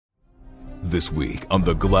This week on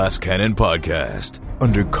the Glass Cannon Podcast.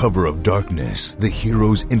 Under cover of darkness, the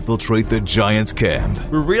heroes infiltrate the Giants' camp.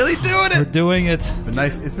 We're really doing it! We're doing it. It's been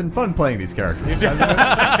nice. It's been fun playing these characters.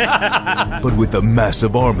 But with a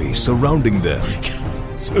massive army surrounding them.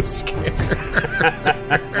 I'm so scared.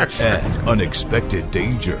 And unexpected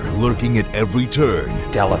danger lurking at every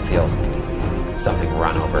turn. Della feels something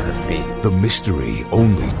run over her feet. The mystery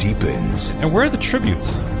only deepens. And where are the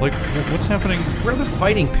tributes? Like, what's happening? Where are the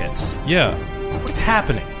fighting pits? Yeah. What's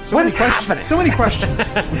happening? What is happening? So many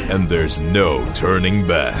questions. And there's no turning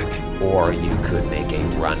back. Or you could make a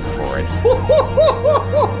run for it.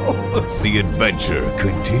 The adventure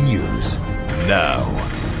continues now.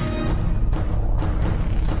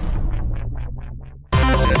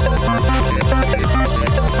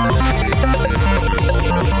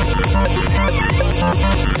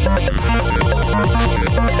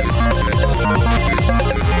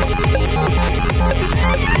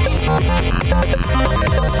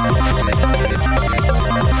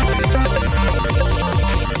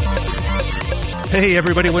 Hey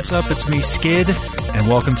everybody, what's up? It's me, Skid, and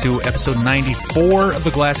welcome to episode 94 of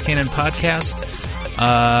the Glass Cannon Podcast.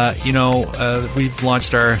 We've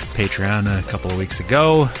launched our Patreon a couple of weeks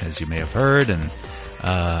ago, as you may have heard, and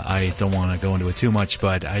I don't want to go into it too much,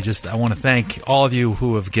 but I want to thank all of you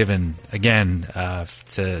who have given, again,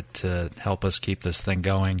 to help us keep this thing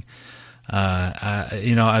going.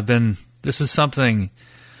 This is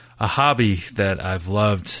a hobby that I've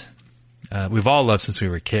loved. We've all loved since we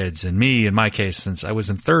were kids, and me, in my case, since I was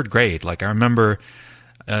in third grade. Like, I remember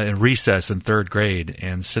in recess in third grade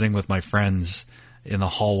and sitting with my friends in the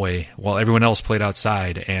hallway while everyone else played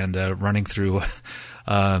outside and running through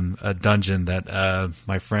a dungeon that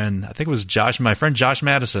my friend Josh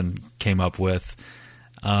Madison came up with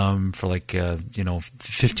for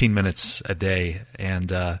 15 minutes a day,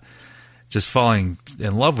 and just falling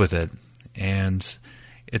in love with it. And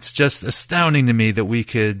it's just astounding to me that we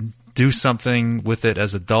could do something with it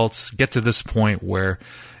as adults, get to this point where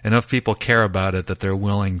enough people care about it that they're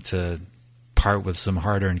willing to part with some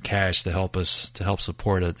hard-earned cash to help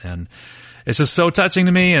support it. And it's just so touching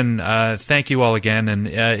to me, and thank you all again. And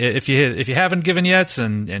if you haven't given yet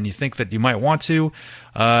and you think that you might want to,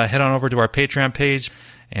 head on over to our Patreon page,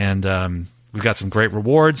 and we've got some great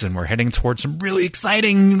rewards, and we're heading towards some really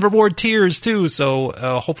exciting reward tiers too, so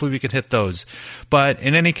hopefully we can hit those. But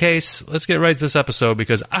in any case, let's get right to this episode,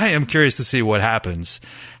 because I am curious to see what happens,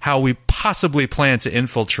 how we possibly plan to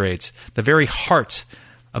infiltrate the very heart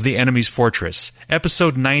of the enemy's fortress.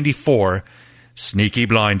 Episode 94, Sneaky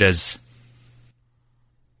Blinders.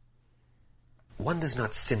 One does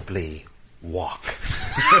not simply walk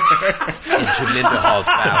into Linderhall's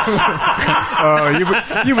house.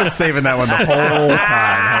 Oh, you've been saving that one the whole time,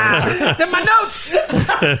 haven't you? It's in my notes!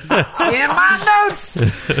 It's in my notes!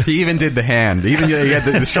 He even did the hand. He had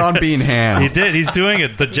the Sean Bean hand. He did. He's doing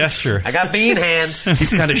it. The gesture. I got Bean hand.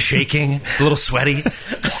 He's kind of shaking, a little sweaty.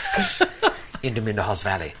 Into Linderhall's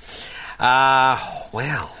Valley.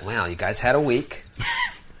 Well, you guys had a week.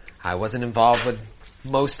 I wasn't involved with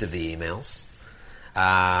most of the emails.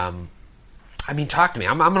 Talk to me.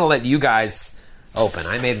 I'm going to let you guys open.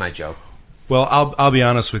 I made my joke. Well, I'll be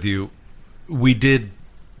honest with you. We did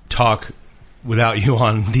talk without you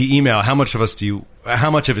on the email. How much of it do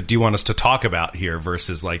you want us to talk about here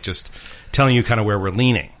versus like just telling you kind of where we're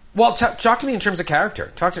leaning? Well, talk to me in terms of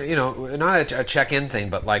character. Talk to not a check-in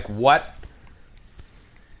thing, but like what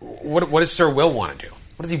does Sir Will want to do?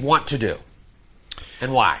 What does he want to do,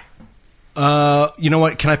 and why? You know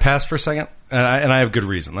what? Can I pass for a second? And I have good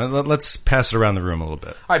reason. Let's pass it around the room a little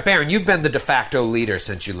bit. All right, Baron, you've been the de facto leader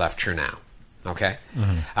since you left Chernow. Okay?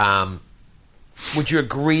 Mm-hmm. Would you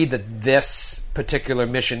agree that this particular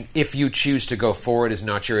mission, if you choose to go forward, is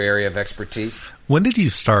not your area of expertise? When did you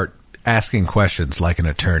start asking questions like an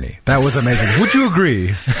attorney? That was amazing. Would you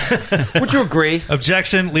agree? Would you agree?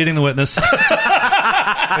 Objection, leading the witness.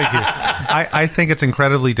 Thank you. I think it's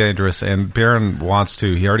incredibly dangerous, and Baron wants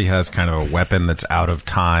to. He already has kind of a weapon that's out of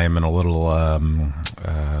time and a little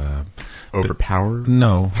Overpowered?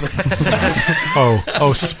 No.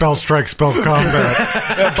 Spell strike, spell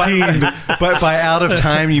combat. But by out of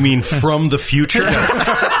time, you mean from the future?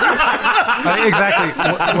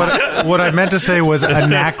 Exactly. What I meant to say was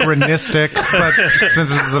anachronistic, but since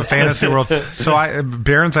this is a fantasy world, so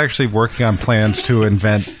Baron's actually working on plans to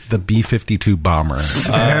invent the B-52 bomber,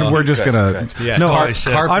 and we're just gonna. Yeah, no,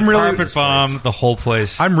 I'm really carpet bomb the whole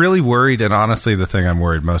place. I'm really worried, and honestly, the thing I'm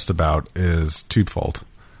worried most about is twofold.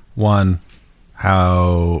 One,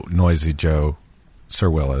 how noisy Sir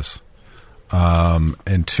Will is,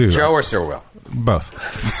 and two, Joe or Sir Will?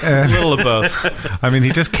 Both. A little of both. I mean,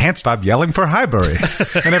 he just can't stop yelling for Highbury.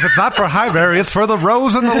 And if it's not for Highbury, it's for the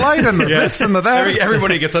rose and the light and the this and the that.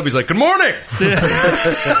 Everybody gets up. He's like, "Good morning."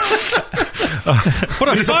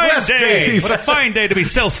 What a fine day! What a fine day to be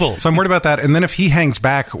stealthful. So I'm worried about that. And then if he hangs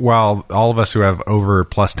back while all of us who have over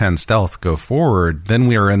 +10 stealth go forward, then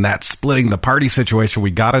we are in that splitting the party situation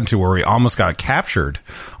we got into where we almost got captured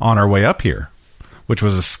on our way up here, which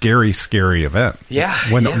was a scary, scary event. Yeah.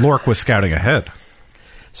 When Lork was scouting ahead.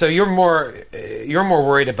 So you're more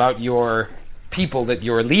worried about your people that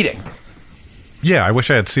you're leading. Yeah, I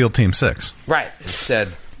wish I had SEAL Team 6. Right. Instead,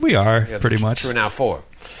 We are, you have pretty much. 2 are now 4.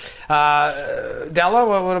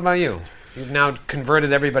 Della, what about you? You've now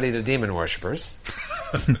converted everybody to demon worshippers.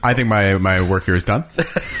 I think my work here is done.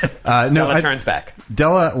 Della turns back.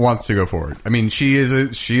 Della wants to go forward. I mean, she is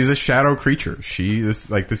a shadow creature. She's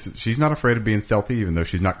not afraid of being stealthy, even though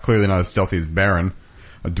she's clearly not as stealthy as Baron,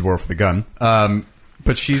 a dwarf with a gun.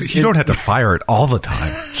 But you don't have to fire it all the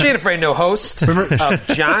time. She ain't afraid no host of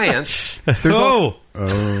giants. There's also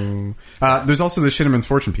the Shinneman's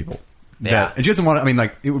Fortune people. Yeah. And she doesn't want to, I mean,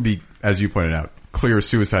 like, it would be, as you pointed out, clear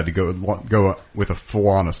suicide to go with a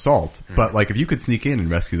full-on assault. But, like, if you could sneak in and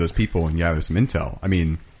rescue those people and gather some intel, I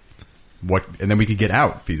mean, and then we could get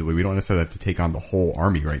out feasibly. We don't necessarily have to take on the whole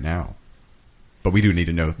army right now. But we do need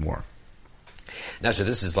to know more. Now, so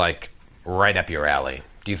this is, like, right up your alley.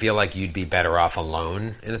 Do you feel like you'd be better off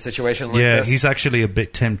alone in a situation like this? Yeah, he's actually a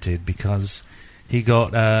bit tempted because he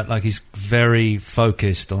got, he's very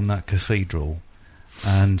focused on that cathedral.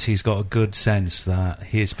 And he's got a good sense that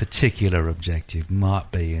his particular objective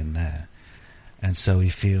might be in there. And so he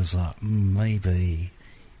feels like, maybe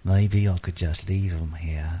I could just leave him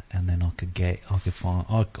here and then I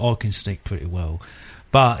can sneak pretty well.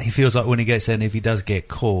 But he feels like when he gets there, and if he does get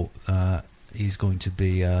caught, he's going to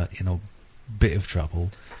be in a bit of trouble.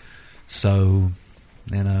 So,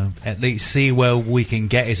 at least see where we can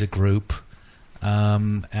get as a group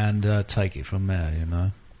and take it from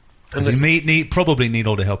there, He probably need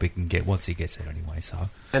all the help he can get once he gets there anyway. So,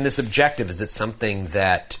 and this objective, is it something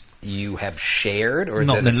that you have shared, or is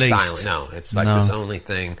Not it in the least. silent? No, it's like this only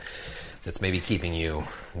thing that's maybe keeping you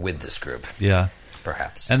with this group. Yeah,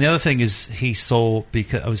 perhaps. And the other thing is, he saw,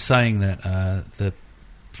 because I was saying that the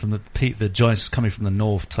giants coming from the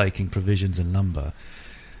north taking provisions and lumber.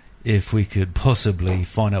 If we could possibly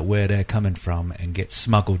find out where they're coming from and get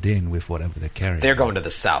smuggled in with whatever they're carrying, they're going to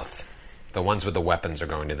the south. The ones with the weapons are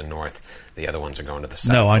going to the north. The other ones are going to the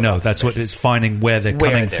south. No, I know. That's what it's finding where they're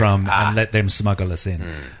coming from and let them smuggle us in.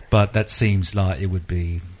 But that seems like it would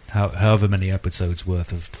be however many episodes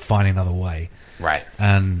worth of finding another way. Right.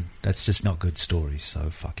 And that's just not good stories,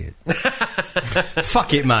 so fuck it.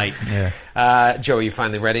 Fuck it, mate. Yeah. Joe, are you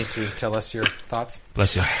finally ready to tell us your thoughts?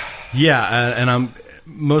 Bless you. Yeah, and I'm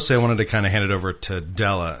mostly I wanted to kind of hand it over to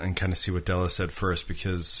Della and kind of see what Della said first,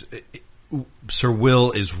 because Sir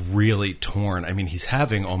Will is really torn. I mean, he's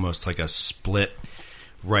having almost like a split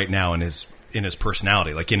right now in his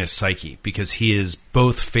personality, like in his psyche, because he is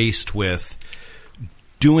both faced with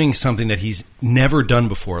doing something that he's never done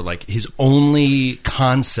before. Like, his only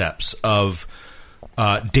concepts of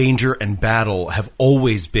danger and battle have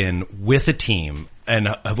always been with a team, and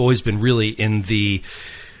have always been really in the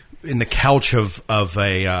couch of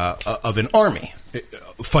an army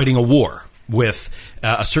fighting a war with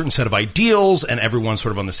a certain set of ideals, and everyone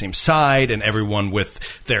sort of on the same side, and everyone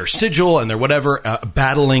with their sigil and their whatever,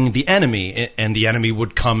 battling the enemy, and the enemy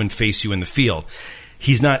would come and face you in the field.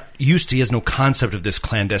 He's not used to, he has no concept of this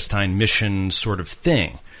clandestine mission sort of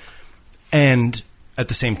thing. And at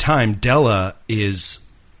the same time, Della is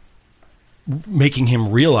making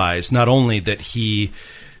him realize not only that he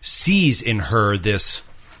sees in her this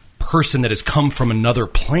person that has come from another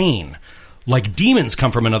plane, like demons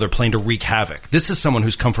come from another plane to wreak havoc. This is someone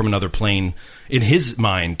who's come from another plane in his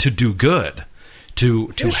mind to do good,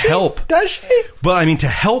 to help. Does she? Well, I mean, to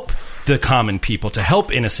help the common people, to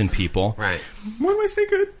help innocent people. Right. Why am I say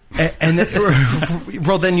good?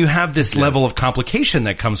 Well, then you have this level of complication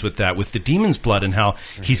that comes with that, with the demon's blood, and how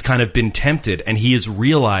he's kind of been tempted, and he is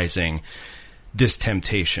realizing this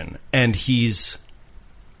temptation, and he's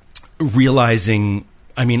realizing,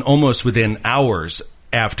 I mean, almost within hours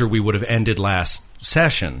after we would have ended last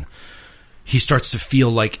session, he starts to feel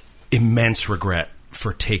like immense regret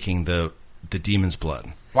for taking the demon's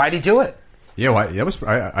blood. Why'd he do it? Yeah, I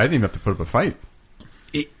didn't even have to put up a fight.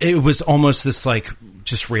 It was almost this like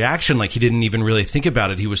just reaction, like he didn't even really think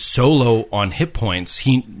about it. He was so low on hit points.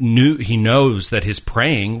 He knows that his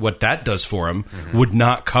praying, what that does for him, would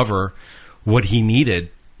not cover what he needed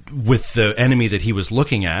with the enemy that he was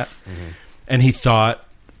looking at. And he thought,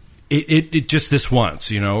 it just this once,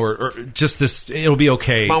 or just this, it'll be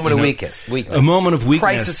okay. Moment of weakness. A moment of weakness.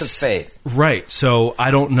 Crisis of faith. Right. So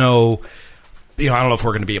I don't know, I don't know if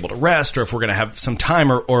we're going to be able to rest or if we're going to have some time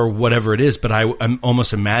or whatever it is, but I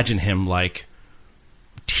almost imagine him like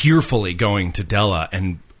tearfully going to Della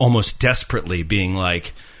and almost desperately being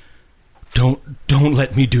like, don't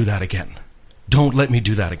let me do that again. Don't let me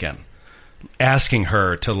do that again. Asking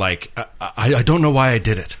her to like, I don't know why I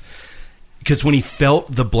did it. Because when he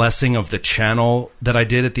felt the blessing of the channel that I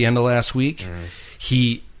did at the end of last week,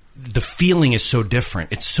 the feeling is so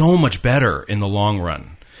different. It's so much better in the long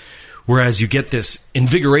run. Whereas you get this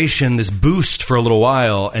invigoration, this boost for a little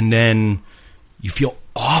while, and then you feel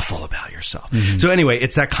awful about yourself. Mm-hmm. So anyway,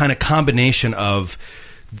 it's that kind of combination of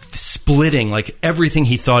splitting like everything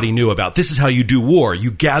he thought he knew about. This is how you do war. You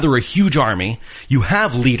gather a huge army. You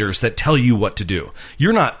have leaders that tell you what to do.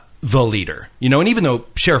 You're not the leader, and even though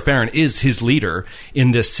Sheriff Barron is his leader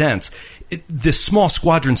in this sense, this small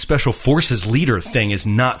squadron special forces leader thing is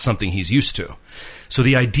not something he's used to. So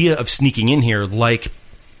the idea of sneaking in here, like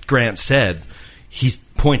Grant said, he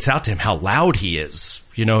points out to him how loud he is,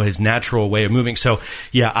 his natural way of moving. So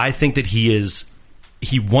yeah, I think that he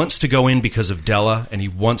wants to go in because of Della, and he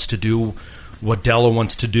wants to do what Della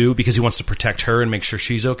wants to do because he wants to protect her and make sure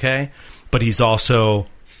she's okay. But he's also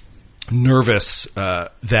nervous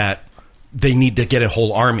that they need to get a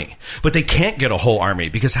whole army. But they can't get a whole army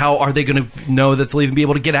because how are they going to know that they'll even be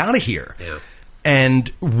able to get out of here? Yeah.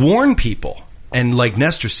 And warn people. And like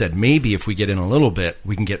Nestor said, maybe if we get in a little bit,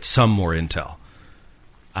 we can get some more intel.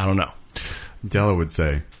 I don't know. Della would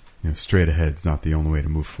say, straight ahead's not the only way to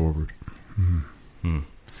move forward. Mm-hmm.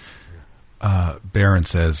 Baron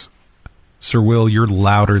says, Sir Will, you're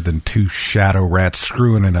louder than two shadow rats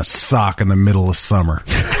screwing in a sock in the middle of summer.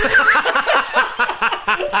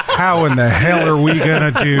 How in the hell are we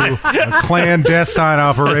going to do a clandestine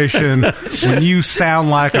operation when you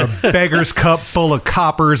sound like a beggar's cup full of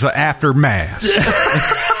coppers after Mass?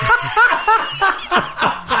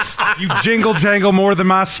 You jingle jangle more than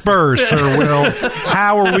my spurs, Sir Will.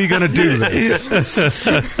 How are we going to do this?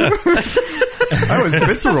 That was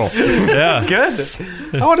visceral. Yeah. Good.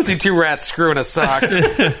 I want to see two rats screwing a sock.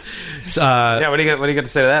 Yeah, what are you going to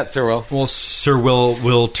say to that, Sir Will? Well, Sir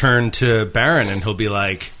will turn to Baron and he'll be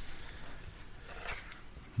like,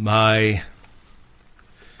 my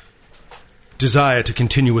desire to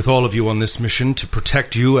continue with all of you on this mission to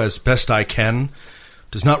protect you as best I can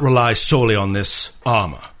does not rely solely on this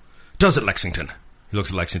armor. Does it, Lexington? He looks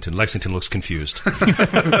at Lexington. Lexington looks confused.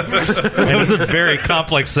 It was a very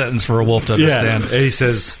complex sentence for a wolf to understand. Yeah. He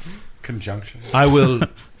says, conjunction. I will,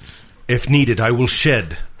 if needed, I will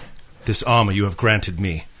shed this armor you have granted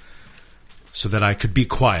me so that I could be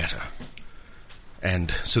quieter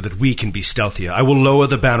and so that we can be stealthier. I will lower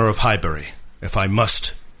the banner of Highbury if I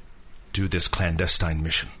must do this clandestine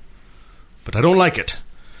mission. But I don't like it.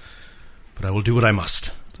 But I will do what I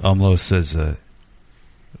must. Amlo says,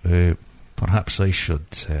 perhaps I should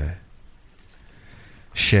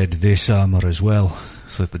shed this armour as well.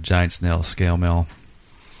 It's like the Giantslayer scale mill.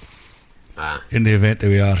 In the event that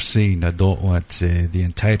we are seen, I don't want the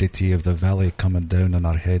entirety of the valley coming down on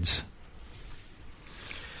our heads.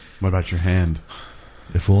 What about your hand?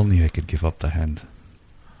 If only I could give up the hand.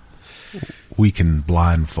 We can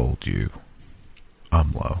blindfold you,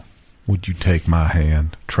 Umlo. Would you take my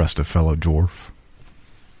hand, trust a fellow dwarf?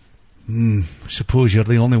 I suppose you're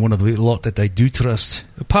the only one of the lot that I do trust.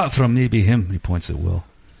 Apart from maybe him, he points at Will.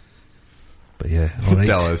 But yeah, all right.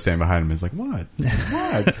 Della is standing behind him. Is like, what?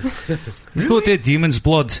 What? He's got that demon's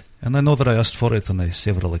blood, and I know that I asked for it on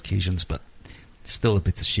several occasions, but still a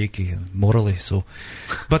bit shaky morally. So,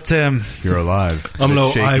 but you're alive.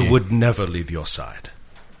 Umlo, I would never leave your side.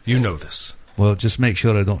 You know this. Well, just make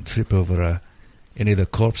sure I don't trip over any of the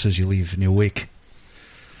corpses you leave in your wake.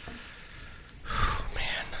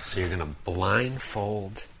 So you're going to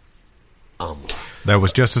blindfold Umlo. That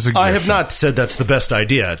was just a suggestion. I have not said that's the best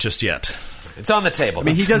idea just yet. It's on the table. I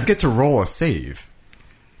mean, he does get to roll a save.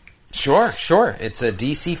 Sure. It's a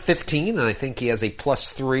DC 15, and I think he has a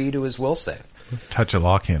 +3 to his will save. Touch of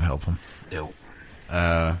law can't help him. No.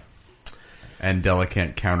 And Della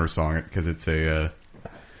can't countersong it because it's a...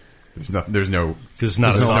 There's no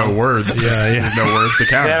words. Yeah. There's no words to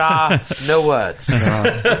counter. There are no words.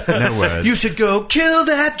 No words. You should go kill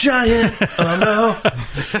that giant. Oh no!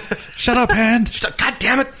 Shut up, hand. God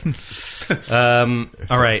damn it!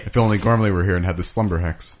 All right. If only Gormley were here and had the slumber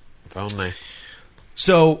hex. If only.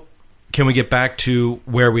 So, can we get back to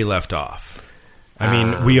where we left off? I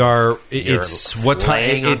mean, we are. It's what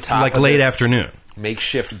time? It's like late afternoon.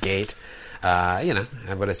 Makeshift gate.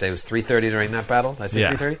 what did I say? It was 3:30 during that battle. Did I say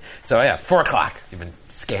Yeah. 3:30? So, 4 o'clock. You've been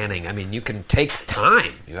scanning. I mean, you can take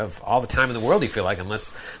time. You have all the time in the world, you feel like,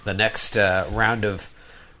 unless the next round of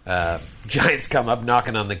giants come up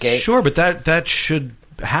knocking on the gate. Sure, but that should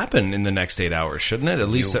happen in the next 8 hours, shouldn't it? At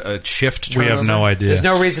least a shift We turnover? have no idea. There's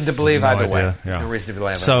no reason to believe No either way. idea. There's no reason to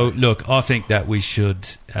believe either So, way. look, I think that we should,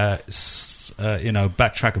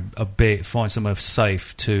 backtrack a bit, find somewhere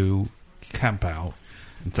safe to camp out.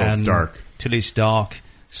 Until it's dark. Till it's dark,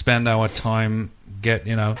 spend our time,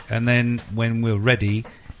 and then when we're ready,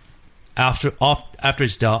 after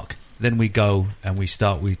it's dark, then we go and we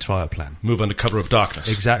try a plan. Move under cover of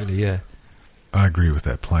darkness. Exactly, yeah. I agree with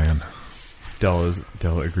that plan. Della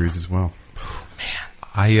agrees as well.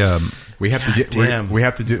 We have to get. damn.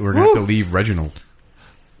 We're going to have to leave Reginald.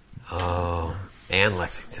 Oh, and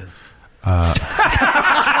Lexington.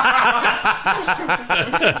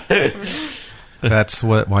 That's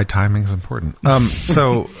why timing's important.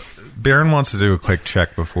 So Baron wants to do a quick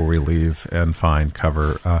check before we leave and find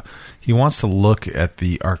cover. He wants to look at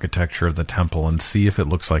the architecture of the temple and see if it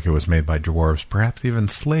looks like it was made by dwarves, perhaps even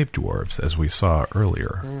slave dwarves, as we saw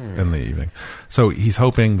earlier in the evening. So he's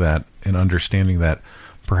hoping that, in understanding that,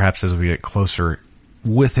 perhaps as we get closer,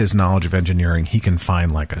 with his knowledge of engineering, he can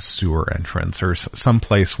find like a sewer entrance or some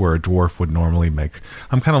place where a dwarf would normally make.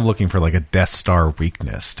 I'm kind of looking for like a Death Star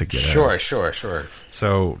weakness to get Sure.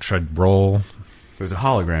 So should I roll? There's a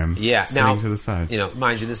hologram sitting Now, to the side.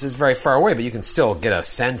 mind you, this is very far away, but you can still get a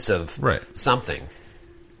sense of something.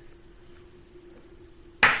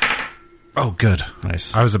 Oh, good.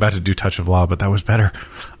 Nice. I was about to do Touch of Law, but that was better.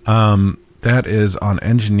 That is on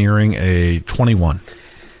engineering a 21.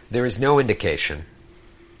 There is no indication,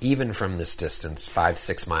 even from this distance,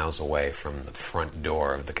 5-6 miles away from the front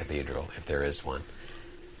door of the cathedral, if there is one,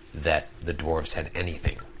 that the dwarves had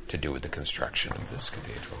anything to do with the construction of this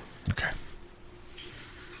cathedral. Okay.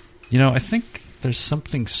 I think there's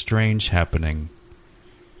something strange happening.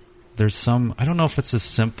 I don't know if it's as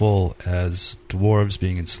simple as dwarves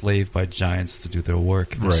being enslaved by giants to do their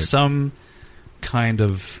work. There's some kind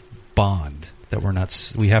of bond that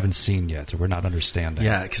we haven't seen yet, or we're not understanding.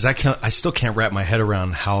 Yeah, because I still can't wrap my head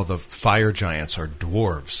around how the fire giants are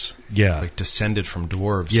dwarves. Yeah, like descended from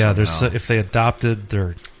dwarves. Yeah, somehow. if they adopted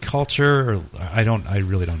their culture, or I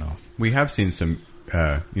really don't know. We have seen some,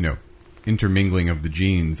 intermingling of the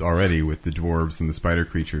genes already with the dwarves and the spider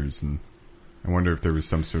creatures, and I wonder if there was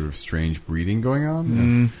some sort of strange breeding going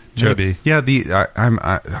on. Maybe. Yeah.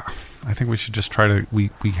 I think we should just try to.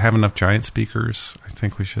 We have enough giant speakers. I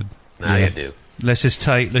think we should. You do. Let's just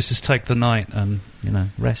take the night and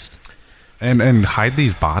rest. And hide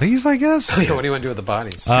these bodies, I guess? What do you want to do with the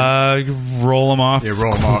bodies? Roll them off. Yeah,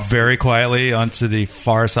 roll them off very quietly onto the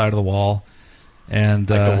far side of the wall, and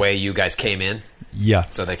like the way you guys came in. Yeah,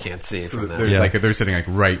 so they can't see from that. They're sitting like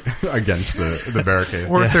right against the barricade.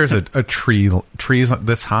 Or if there's a trees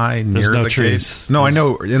this high near no the trees. Gate. No, I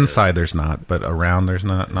know inside there's not, but around there's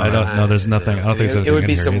not. I don't know. There's nothing. I don't think there's it would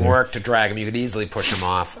be in here some either. work to drag them. You could easily push them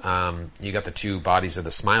off. You got the two bodies of the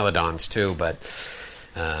Smilodons too, but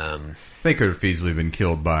they could have feasibly been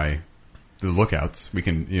killed by the lookouts. We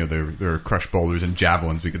can, there are crushed boulders and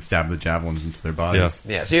javelins. We could stab the javelins into their bodies.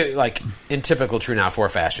 Yeah. So, in typical True Now 4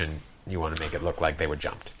 fashion, you want to make it look like they were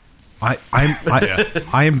jumped. I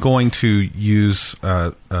am going to use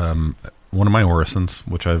one of my orisons,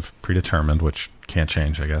 which I've predetermined, which can't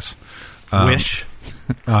change, I guess. Wish.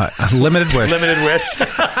 Limited wish. Limited wish.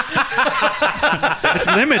 It's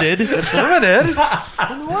limited. It's limited.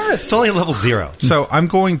 It's only level 0. So I'm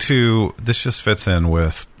going to. This just fits in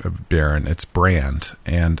with Baron. It's brand,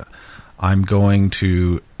 and I'm going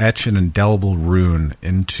to etch an indelible rune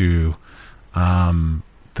into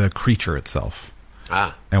the creature itself.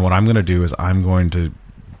 And what I'm going to do is I'm going to,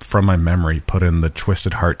 from my memory, put in the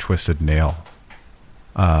twisted heart, twisted nail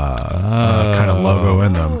kind of logo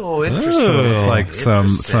in them. Oh, interesting. So it's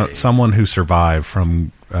like someone who survived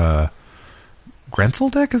from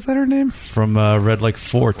Grenseldeck, is that her name? From Red Lake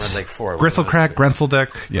Fort. Red Lake 4. Gristlecrack, Grenseldeck.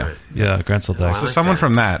 Yeah. Right. Yeah, Grenseldeck. So someone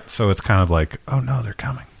from that. So it's kind of like, oh no, they're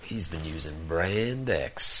coming. He's been using Brand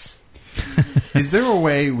X. Is there a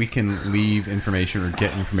way we can leave information or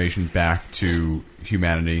get information back to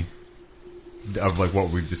humanity of like what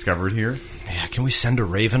we've discovered here? Yeah, can we send a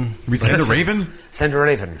raven? We send a raven? Send a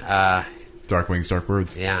raven. Dark wings, dark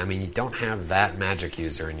words. Yeah, I mean, you don't have that magic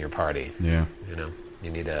user in your party. Yeah. You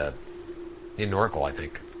need an oracle, I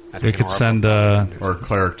think. We could send or a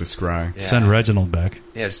cleric to scry. Yeah. Send Reginald back.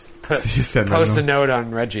 Yeah, just Just send post a Reginald. note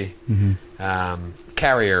on Reggie.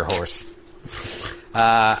 Carrier horse.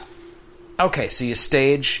 Okay, so you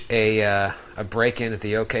stage a break-in at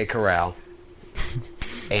the OK Corral.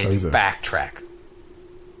 and you backtrack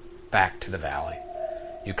back to the valley.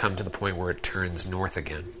 You come to the point where it turns north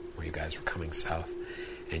again, where you guys were coming south,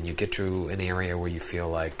 and you get to an area where you feel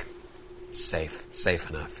like safe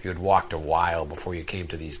enough. You had walked a while before you came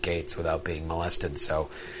to these gates without being molested, so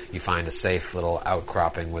you find a safe little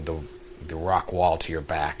outcropping with the rock wall to your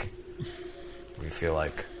back, where you feel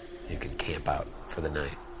like you can camp out for the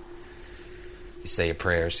night. You say your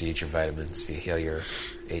prayers, you eat your vitamins, you heal your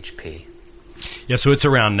HP. Yeah, so it's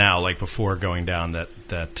around now, like before going down, that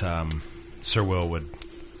Sir Will would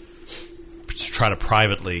try to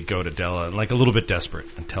privately go to Della, like a little bit desperate,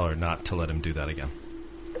 and tell her not to let him do that again.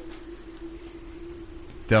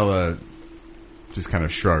 Della just kind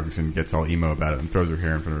of shrugs and gets all emo about it and throws her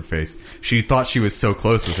hair in front of her face. She thought she was so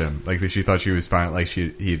close with him. Like, she thought she was fine. Like,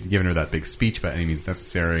 he'd given her that big speech about any means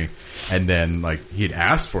necessary. And then, like, he'd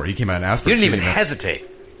asked for it. He came out and asked for it. You didn't even hesitate,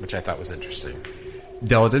 which I thought was interesting.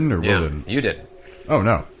 Della didn't, or Will didn't? You didn't. Oh,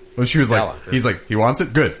 no. Well, she was Della, like, he's like, he wants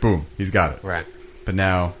it? Good. Boom. He's got it. Right. But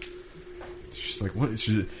now, she's like,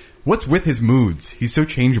 what's with his moods? He's so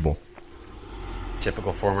changeable.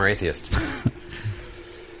 Typical former atheist.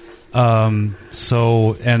 And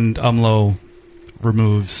Umlo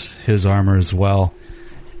removes his armor as well.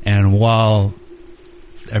 And while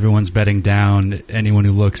everyone's bedding down, anyone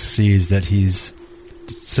who looks sees that he's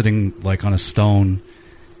sitting like on a stone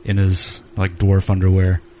in his like dwarf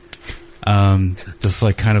underwear. Just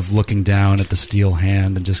like kind of looking down at the steel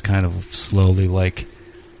hand and just kind of slowly like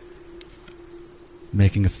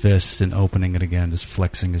making a fist and opening it again, just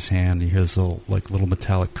flexing his hand. You hear this little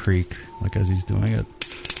metallic creak like as he's doing it.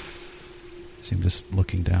 See him just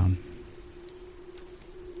looking down.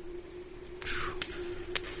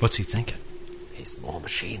 What's he thinking? He's more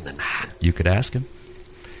machine than man. You could ask him.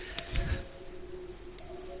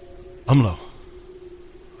 Umlo,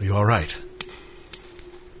 are you all right?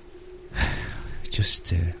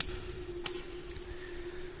 Just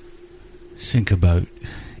think about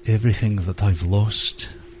everything that I've lost.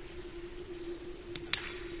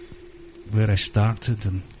 Where I started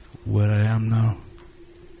and where I am now.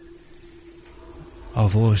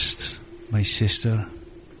 I've lost my sister,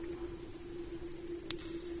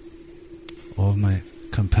 all of my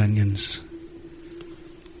companions,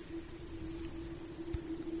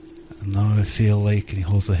 and now I feel like, and he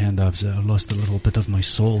holds the hand up, that I've lost a little bit of my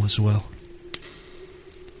soul as well.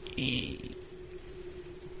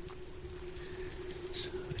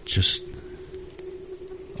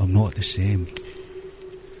 I'm not the same.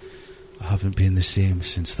 I haven't been the same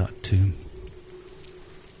since that tomb.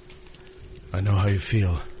 I know how you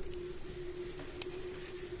feel.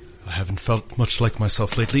 I haven't felt much like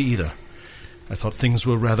myself lately either. I thought things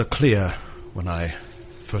were rather clear when I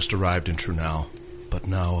first arrived in Trunau, but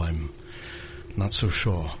now I'm not so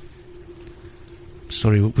sure.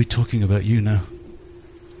 Sorry, we're talking about you now.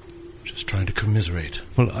 Just trying to commiserate.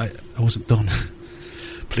 Well, I wasn't done.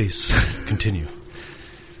 Please, continue.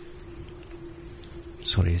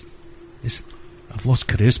 Sorry, I've lost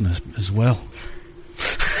charisma as well.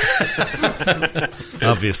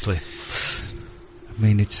 Obviously. I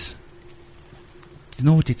mean, do you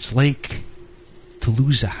know what it's like to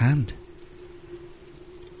lose a hand?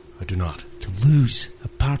 I do not. To lose a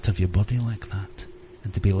part of your body like that,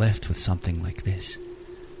 and to be left with something like this.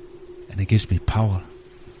 And it gives me power.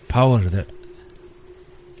 Power that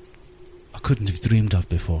I couldn't have dreamed of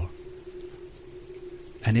before.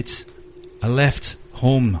 And I left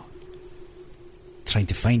home trying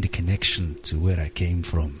to find a connection to where I came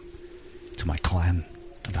from, to my clan,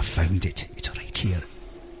 and I found it. It's right here.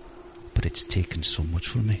 But it's taken so much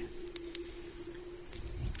from me.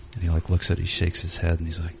 And he looks at it, he shakes his head, and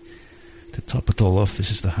he's like, to top it all off,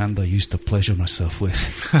 this is the hand I used to pleasure myself with.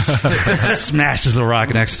 Smashes the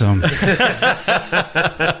rock next to him.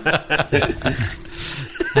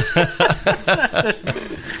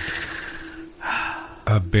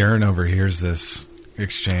 Baron overhears this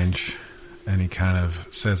exchange, and he kind of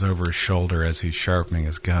says over his shoulder as he's sharpening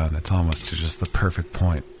his gun, it's almost to just the perfect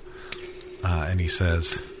point, and he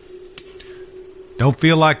says, "Don't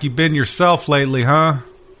feel like you've been yourself lately, huh?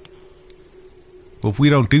 Well, if we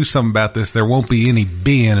don't do something about this, there won't be any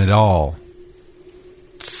being at all."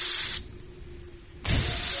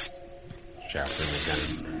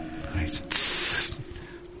 Right.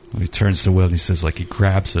 He turns to Will and he says, he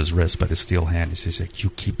grabs his wrist by the steel hand. He says,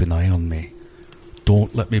 you keep an eye on me.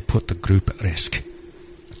 Don't let me put the group at risk.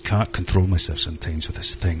 I can't control myself sometimes with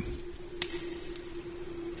this thing.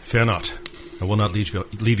 Fear not. I will not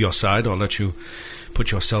leave your side or let you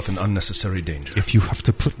put yourself in unnecessary danger. If you have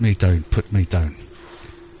to put me down, put me down.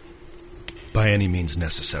 By any means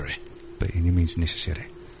necessary. By any means necessary.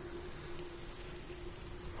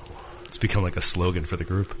 It's become like a slogan for the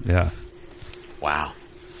group. Yeah. Wow.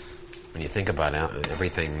 When you think about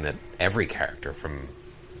everything that every character from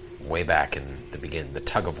way back in the beginning, the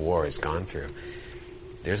tug of war has gone through,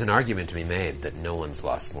 there's an argument to be made that no one's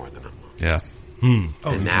lost more than Umlo. Yeah.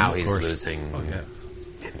 And now he's course. losing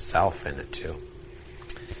himself in it, too.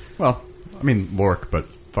 Well, I mean, Lork, but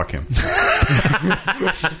fuck him.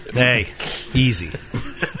 Hey, easy.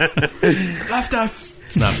 Left us.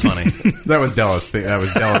 It's not funny. That was Della's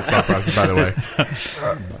thought process, by the way.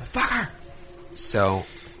 So,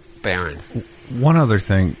 Baron. One other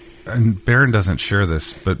thing, and Baron doesn't share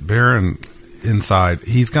this, but Baron inside,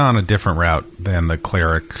 he's gone a different route than the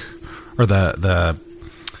cleric or the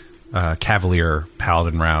cavalier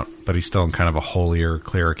paladin route, but he's still in kind of a holier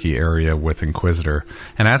cleric-y area with Inquisitor.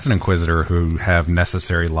 And as an Inquisitor who have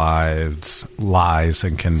necessary lies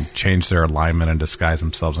and can change their alignment and disguise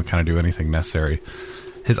themselves and kind of do anything necessary,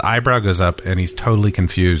 his eyebrow goes up and he's totally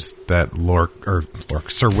confused that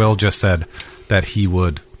Sir Will just said that he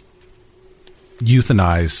would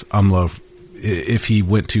euthanize Umlo if he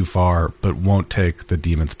went too far, but won't take the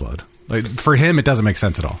demon's blood. Like, for him, it doesn't make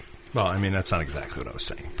sense at all. Well, I mean, that's not exactly what I was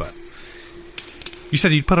saying, but You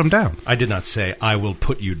said you'd put him down. I did not say I will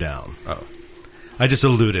put you down. Oh, I just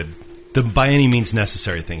alluded. The by any means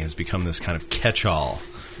necessary thing has become this kind of catch-all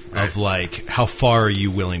of like, how far are you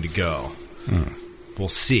willing to go? We'll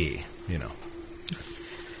see. You know.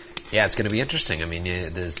 Yeah, it's going to be interesting. I mean,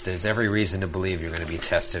 there's every reason to believe you're going to be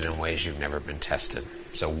tested in ways you've never been tested.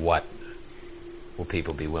 So what will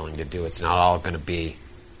people be willing to do? It's not all going to be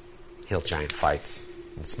hill giant fights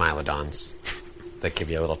and smilodons that give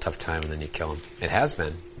you a little tough time and then you kill them. It has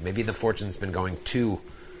been. Maybe the fortune's been going too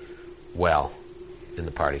well in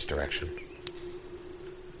the party's direction.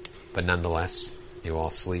 But nonetheless, you all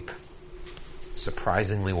sleep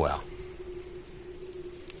surprisingly well.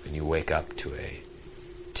 And you wake up to a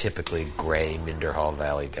typically gray Minderhall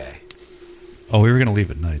Valley day. Oh, we were going to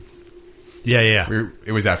leave at night. Yeah.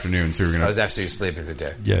 It was afternoon, so we were going I to... was actually sleeping the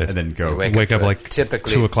day. Yeah. And then go. You Wake up to a like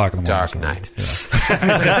typically 2 o'clock in the morning. dark night.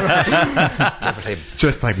 Yeah. Typically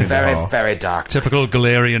Just like very, Minderhall. very dark. Typical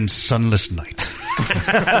Galarian sunless night.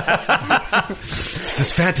 This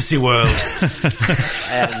is fantasy world.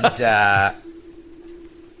 And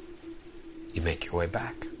you make your way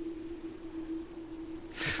back.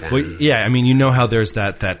 Down. Well, yeah, I mean, you know how there's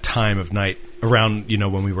that time of night around, you know,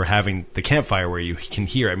 when we were having the campfire where you can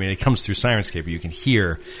hear, I mean, it comes through Sirenscape, you can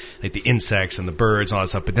hear, like, the insects and the birds and all that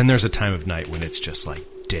stuff, but then there's a time of night when it's just, like,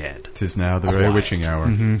 dead. 'Tis now the very witching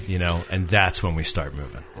hour. You know, and that's when we start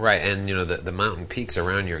moving. Right, and you know the mountain peaks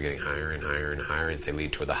around you are getting higher and higher and higher as they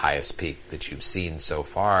lead toward the highest peak that you've seen so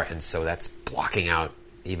far, and so that's blocking out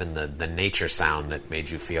even the nature sound that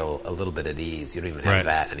made you feel a little bit at ease. You don't even have Right.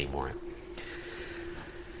 that anymore.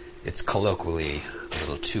 It's colloquially a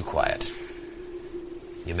little too quiet.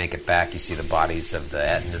 You make it back, you see the bodies of the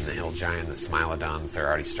Etten and the Hill Giant, the Smilodons, they're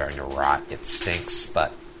already starting to rot. It stinks,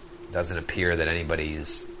 but it doesn't appear that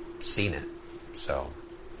anybody's seen it. So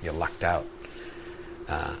you lucked out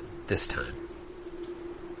this time.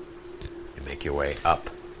 You make your way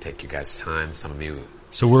up, take you guys time. Some of you...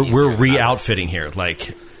 So it's we're easier than re-outfitting others. here.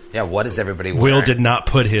 Like, Yeah, what is everybody wearing? Will did not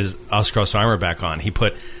put his Oscross armor back on. He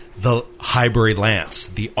put the Highbury lance,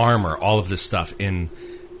 the armor, all of this stuff in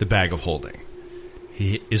the bag of holding.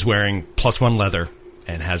 He is wearing +1 leather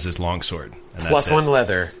and has his longsword. And that's +1 it.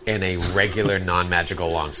 leather and a regular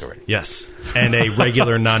non-magical longsword. Yes, and a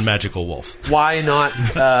regular non-magical wolf. Why not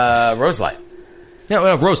Roselight? Yeah,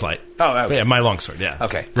 well, Roselight. Oh, okay. Yeah, my longsword, yeah.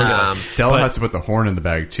 Okay. Della But- has to put the horn in the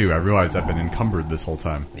bag, too. I realized I've been encumbered this whole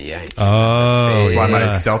time. Yeah. Oh, That's why yeah.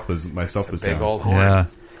 my stealth was Big down. old horn. Yeah.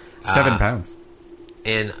 7 pounds.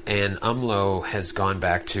 And Umlo has gone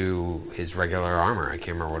back to his regular armor. I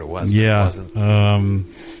can't remember what it was. but Yeah. It wasn't.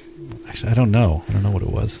 Actually, I don't know. I don't know what it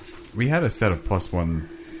was. We had a set of +1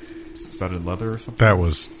 studded leather or something. That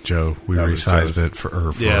was Joe. We That was resized Joe's. it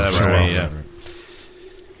for Yeah, that was for- me, yeah.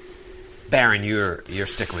 Baron, you're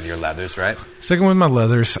sticking with your leathers, right? Sticking with my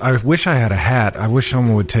leathers. I wish I had a hat. I wish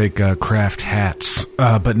someone would take craft hats,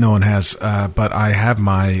 but no one has. But I have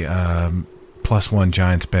my +1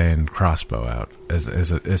 Giant's Bane crossbow out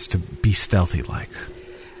as to be stealthy like.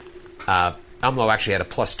 Umlo actually had a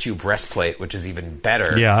 +2 breastplate, which is even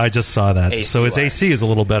better. Yeah, I just saw that. AC So his wise. AC is a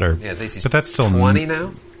little better. Yeah, his AC's But that's still 20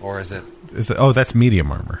 now? Or is it... That's medium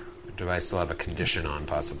armor. Do I still have a condition on,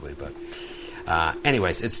 possibly? But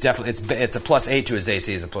anyways, it's definitely it's a +8 to his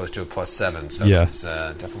AC as opposed to a +7, so Yeah. it's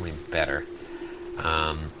definitely better.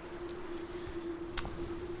 And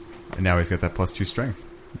now he's got that +2 strength.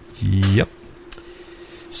 Yep.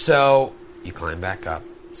 So you climb back up.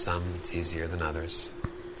 Some it's easier than others.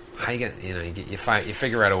 how you get, you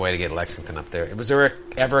figure out a way to get Lexington up there. Was there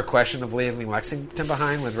ever a question of leaving Lexington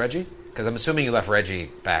behind with Reggie? Because I'm assuming you left Reggie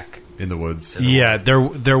back in the woods. Yeah,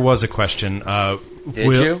 there was a question. Did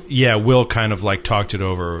Will, you? Yeah, Will kind of like talked it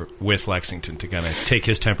over with Lexington to kind of take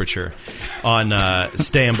his temperature on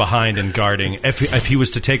staying behind and guarding. If he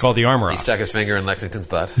was to take all the armor He off, stuck his finger in Lexington's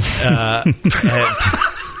butt.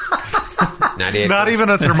 98 Not even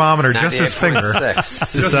a thermometer, just his finger. 98.6.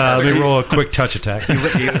 just, let me roll a quick touch attack.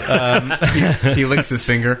 He licks his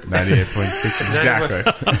finger. 98.6 exactly.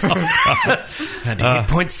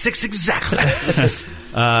 98.6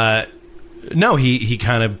 exactly. No, he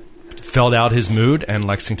kind of felt out his mood, and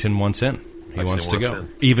Lexington wants in. He wants to go.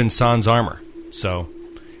 Even sans armor. So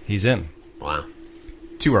he's in. Wow.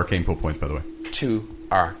 2 arcane pull points, by the way. 2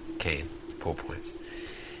 arcane pull points.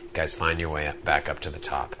 You guys find your way back up to the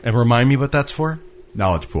top. And remind me what that's for?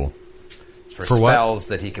 Knowledge pool. It's for what? spells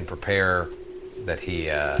that he can prepare that he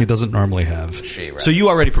doesn't normally have. rather. So you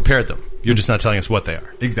already prepared them. You're just not telling us what they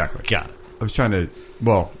are. Exactly. Got it. I was trying to...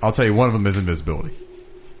 Well, I'll tell you, one of them is invisibility.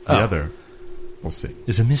 The other, we'll see.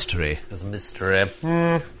 Is a mystery. There's a mystery.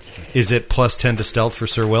 Is it plus 10 to stealth for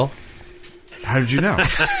Sir Will? How did you know?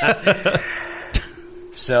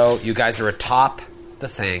 So you guys are atop the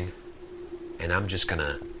thing, and I'm just going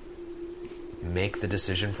to make the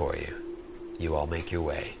decision for you. You all make your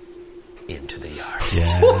way into the yard.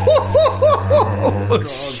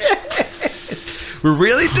 We're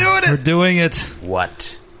really doing We're doing it.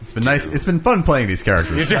 What? It's been nice. It's been fun playing these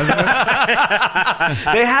characters, hasn't it?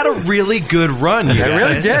 They had a really good run. You They guys.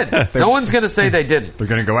 really did. No one's going to say they didn't. They're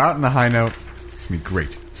going to go out on a high note. It's going to be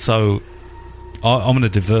great. So I'm going to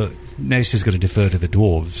divert. Next is going to defer to the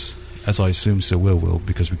dwarves, as I assume Sir Will,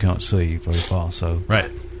 because we can't see very far. So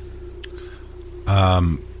Right.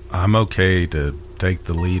 I'm okay to take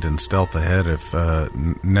the lead and stealth ahead. If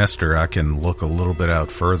Nestor, I can look a little bit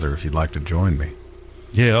out further if you'd like to join me.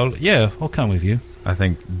 yeah, I'll come with you. I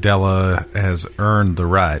think Della has earned the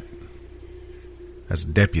right as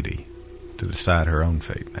deputy to decide her own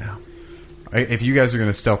fate now. If you guys are going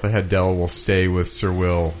to stealth ahead, Della will stay with Sir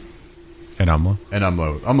Will And Umla? and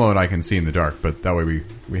Umlo. Umlo and I can see in the dark, but that way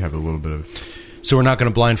we have a little bit of... So we're not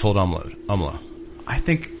going to blindfold Umlo. I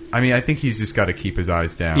think he's just got to keep his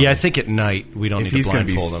eyes down. Yeah, I think at night we don't If need he's to going to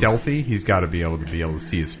be blindfold him. stealthy, he's got to be able to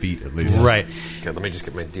see his feet at least. Right. Okay, let me just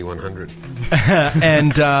get my D100.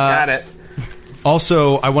 And Got it.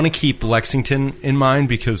 also, I want to keep Lexington in mind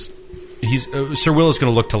because he's Sir Will is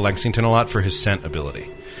going to look to Lexington a lot for his scent ability.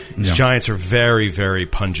 His giants are very, very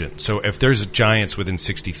pungent. So if there's giants within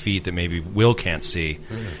 60 feet that maybe Will can't see,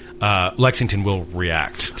 Lexington will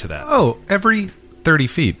react to that. Oh, every 30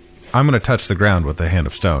 feet, I'm going to touch the ground with a hand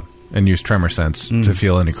of stone and use tremor sense to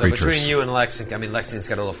feel any So creatures. between you and Lexington, Lexington's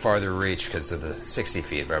got a little farther reach because of the 60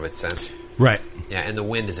 feet, Robert sense. Right. Yeah, and the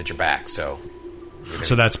wind is at your back, so...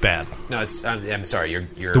 So that's bad. No, it's, I'm sorry,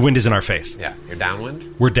 you're... The wind is in our face. Yeah, you're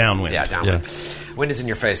downwind? We're downwind. Yeah, downwind. Wind is in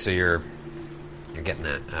your face, so you're getting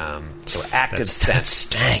that. So active scent. That's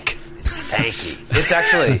stank. It's stanky. It's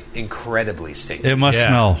actually incredibly stinky. It must Yeah.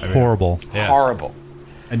 smell horrible. Yeah. Horrible.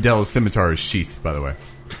 And Della's scimitar is sheathed, by the way.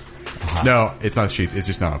 No, it's not sheathed. It's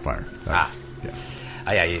just not on fire. Ah. Yeah.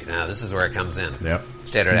 Oh, yeah, now this is where it comes in. Yep.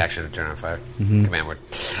 Standard action to turn on fire. Command word.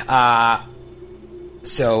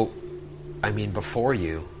 So, before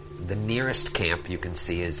you, the nearest camp you can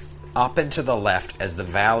see is up and to the left as the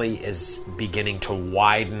valley is beginning to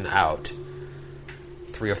widen out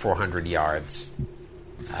 300 or 400 yards.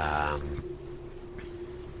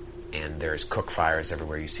 And there's cook fires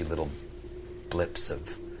everywhere. You see little blips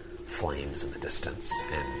of flames in the distance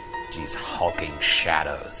and these hulking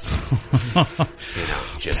shadows.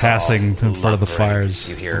 Just Passing all in front of the lumbering. fires.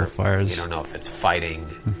 You hear, Fires. you don't know if it's fighting.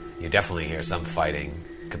 You definitely hear some fighting.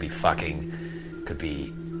 Could be fucking. Could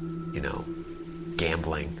be,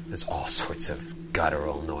 gambling. There's all sorts of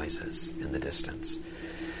guttural noises in the distance.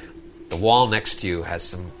 The wall next to you has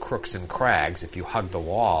some crooks and crags. If you hug the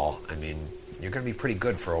wall, you're going to be pretty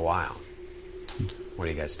good for a while. What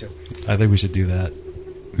do you guys do? I think we should do that.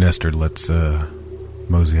 Nestor, let's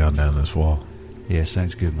mosey on down this wall. Yeah,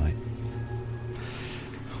 sounds good, mate.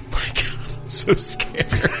 Oh my God, I'm so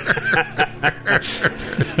scared.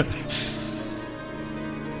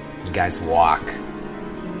 You guys walk.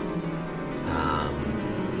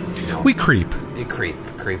 We creep. You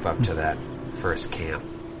creep up to that first camp,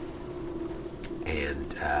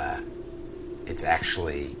 and it's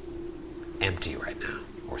actually empty right now,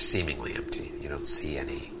 or seemingly empty. You don't see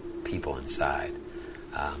any people inside,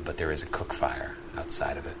 but there is a cook fire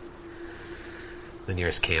outside of it. The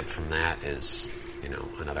nearest camp from that is,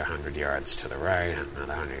 another 100 yards to the right, another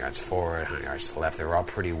 100 yards forward, 100 yards to the left. They're all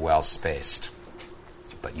pretty well spaced.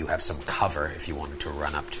 but you have some cover if you wanted to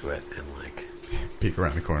run up to it and like Peek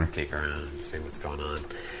around the corner. peek around and see what's going on.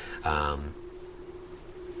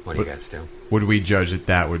 What do you guys do? Would we judge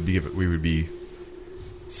that would be we would be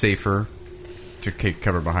safer to take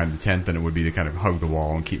cover behind the tent than it would be to kind of hug the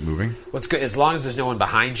wall and keep moving? What's good, as long as there's no one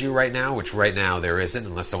behind you right now, which right now there isn't,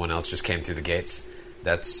 unless someone else just came through the gates.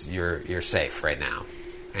 That's you're safe right now.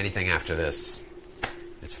 Anything after this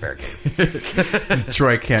is fair game.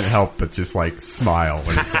 Troy can't help but just like smile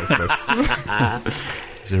when he says this.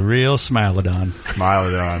 It's a real smilodon. Smile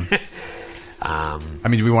it on. I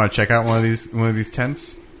mean, do we want to check out one of these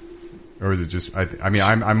tents, or is it just? I mean,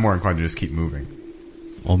 I'm more inclined to just keep moving.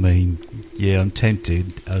 I mean, yeah, I'm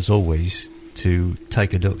tempted, as always, to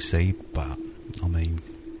take a look-see, but, I mean,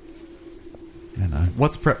 you know.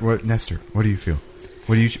 What, Nestor, what do you feel?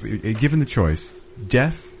 What do you, given the choice,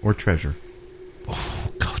 death or treasure?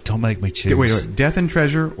 Oh, God, don't make me choose. Wait, death and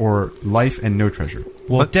treasure or life and no treasure?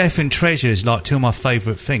 Well, death and treasure is like two of my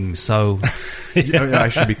favourite things, so... I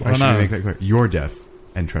should make know. that clear. Your death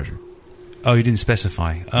and treasure. Oh, you didn't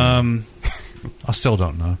specify. I still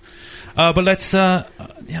don't know. But let's... yeah,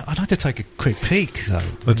 I'd like to take a quick peek, though.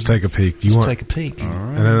 Let's take a peek. Let's take a peek. All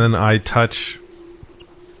right. And then I touch...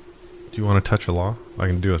 Do you want to touch a law? I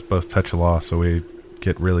can do us both touch a law so we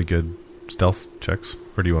get really good stealth checks.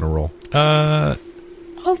 Or do you want to roll?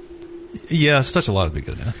 Yeah, touch a law would be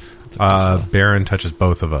good, yeah. Baron touches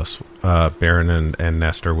both of us. Baron and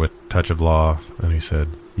Nestor with touch of law. And he said,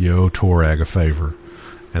 yo, Torag, a favor.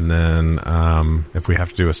 And then if we have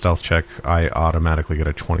to do a stealth check, I automatically get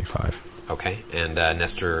a 25. Okay, and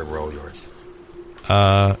Nestor, roll yours.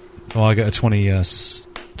 Well, I got a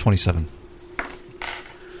 27.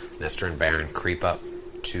 Nestor and Baron creep up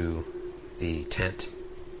to the tent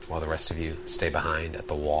while the rest of you stay behind at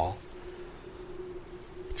the wall.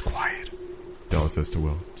 It's quiet. Della says to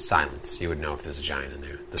Will. Silence. You would know if there's a giant in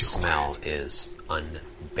there. The smell is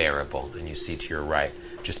unbearable, and you see to your right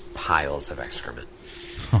just piles of excrement.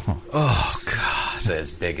 Oh, God. So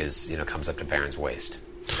as big as, comes up to Baron's waist.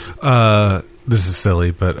 This is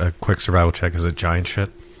silly, but a quick survival check. Is it giant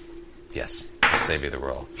shit? Yes. I'll save you the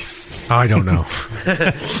roll. I don't know.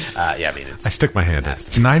 Yeah, I mean, it's... I stick my hand in.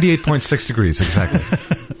 98.6 degrees, exactly.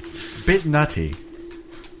 Bit nutty.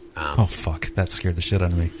 Oh, fuck. That scared the shit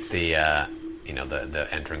out of me. The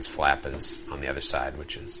entrance flap is on the other side,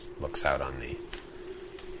 which looks out on the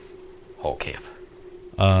whole camp.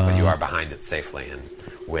 But you are behind it safely, and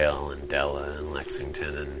Will and Della and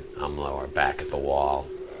Lexington and Umlo are back at the wall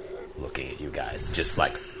looking at you guys, just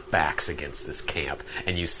like backs against this camp.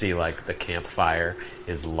 And you see like the campfire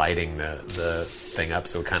is lighting the thing up,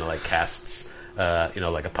 so it kind of like casts,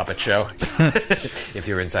 like a puppet show. If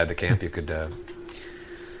you're inside the camp, you could...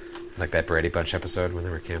 like that Brady Bunch episode when they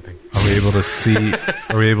were camping. Are we able to see?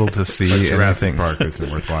 Are we able to see Jurassic anything? Park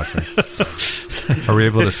isn't worth watching. Are we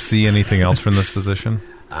able to see anything else from this position?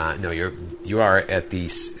 No, you are at the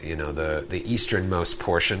easternmost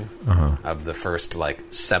portion of the first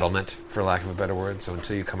settlement, for lack of a better word. So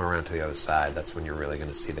until you come around to the other side, that's when you're really going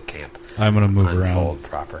to see the camp. I'm going to move unfold around.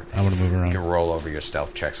 Proper. I'm going to move around. You can roll over your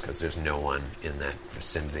stealth checks because there's no one in that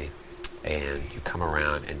vicinity, and you come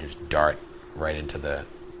around and just dart right into the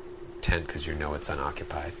tent because you know it's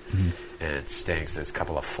unoccupied, and it stinks. There's a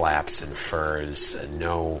couple of flaps and furs,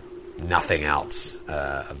 nothing else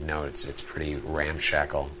of note. It's pretty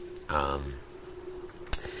ramshackle, but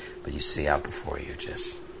you see out before you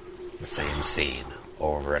just the same scene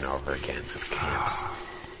over and over again of camps.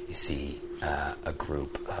 You see a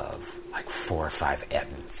group of like 4 or 5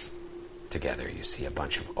 Ettins together. You see a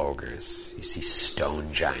bunch of ogres. You see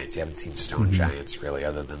stone giants. You haven't seen stone giants really,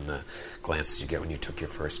 other than the glances you get when you took your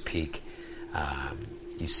first peek.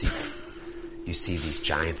 You see these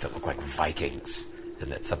giants that look like Vikings,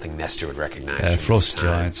 and that's something Nestor would recognize. Frost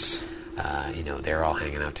giants. They're all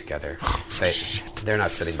hanging out together. They're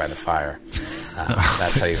not sitting by the fire.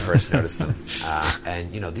 That's how you first notice them.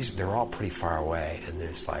 And they're all pretty far away, and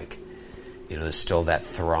there's there's still that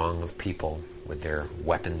throng of people with their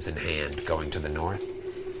weapons in hand going to the north,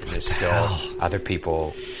 and there's still other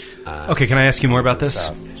people. Okay, can I ask you more about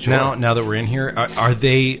this? Sure. Now that we're in here, are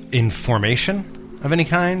they in formation of any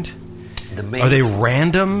kind? Are they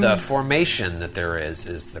random? The formation that there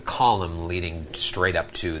is the column leading straight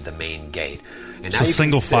up to the main gate. And It's a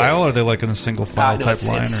single file? Are they like in a single file type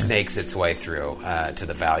line? It snakes its way through to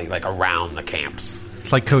the valley, like around the camps.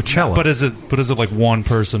 It's like Coachella. But is it like one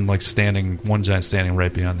person one giant standing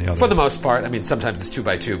right behind the other? For the most part. I mean, sometimes it's 2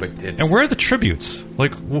 by 2, but it's... And where are the tributes?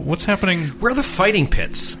 Like, what's happening? Where are the fighting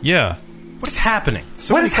pits? Yeah. What is happening?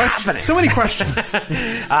 What is happening? So many questions.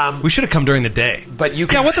 We should have come during the day. But you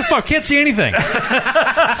can Yeah, what the fuck? Can't see anything.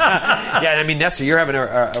 Yeah, I mean, Nestor, you're having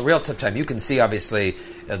a real tough time. You can see, obviously,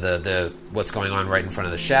 the what's going on right in front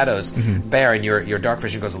of the shadows. Bear, and your dark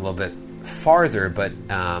vision goes a little bit farther, but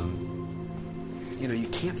you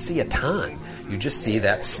can't see a ton. You just see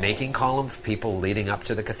that snaking column of people leading up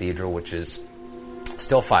to the cathedral, which is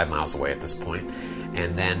still 5 miles away at this point,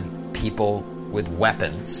 and then people with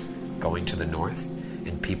weapons going to the north,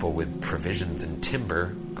 and people with provisions and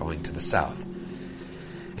timber going to the south,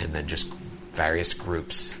 and then just various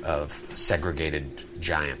groups of segregated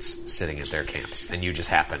giants sitting at their camps, and you just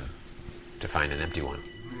happen to find an empty one.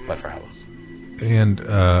 But for how long? And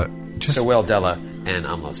just So Will, Della, and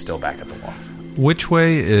Umlo still back at the wall. which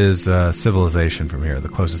way is civilization from here? The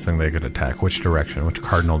closest thing they could attack? Which direction? Which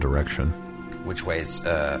cardinal direction? Which ways?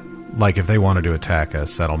 Like if they wanted to attack a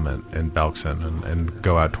settlement in Belkson and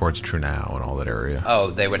go out towards Trunau and all that area.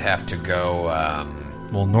 They would have to go,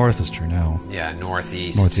 Well, north is true now.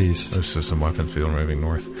 northeast. Northeast. There's just some weapons people moving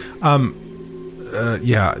north.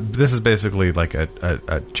 Yeah, this is basically like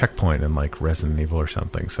a checkpoint in like Resident Evil or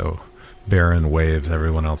something. So Baron waves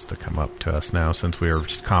everyone else to come up to us now since we are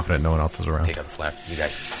just confident no one else is around. Pick up the flare. You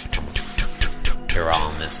guys. They're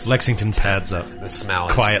all in this. Lexington pads up. The smell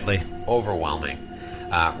is quietly. overwhelming.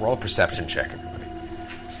 Roll a perception check, everybody.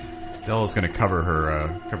 Della's going to cover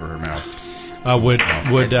her mouth. Would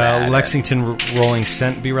It's bad. Lexington rolling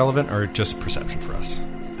scent be relevant, or just perception for us?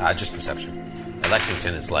 Just perception.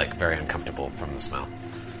 Lexington is like very uncomfortable from the smell.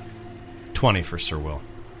 20 for Sir Will.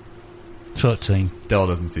 13. Della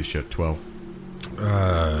doesn't see shit.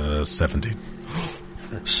 12. 17.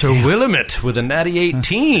 Sir Willamette with a natty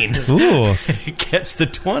 18. Ooh. Gets the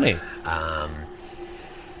 20.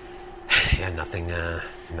 Yeah, nothing.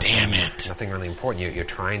 Damn it. Nothing really important. You're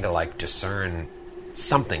trying to like discern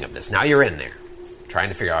something of this. Now you're in there, trying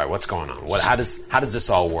to figure out what's going on. How does this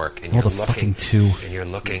all work? And What you're a looking, fucking two. and you're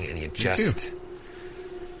looking, and you just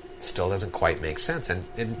still doesn't quite make sense. And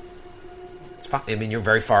it's fine. I mean, you're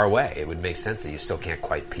very far away. It would make sense that you still can't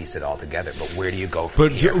quite piece it all together. But where do you go from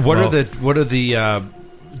But here? what are the?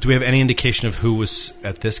 Do we have any indication of who was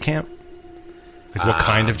at this camp? Like what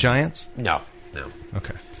kind of giants? No.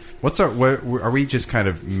 Okay. Are we just kind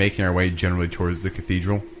of making our way generally towards the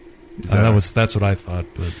cathedral? Is that That's what I thought.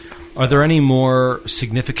 But Are there any more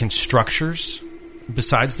significant structures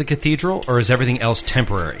besides the cathedral, or is everything else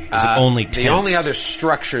temporary? Is it only tents? The only other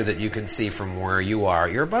structure that you can see from where you are,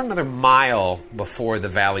 you're about another mile before the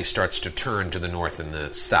valley starts to turn to the north and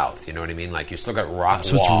the south. You know what I mean? Like you still got rock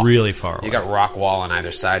So it's wall. really far away. You got rock wall on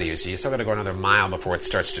either side of you, so you still got to go another mile before it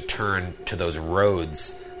starts to turn to those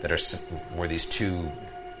roads that are where these two.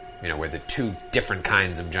 Where the two different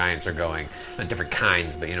kinds of giants are going. Not different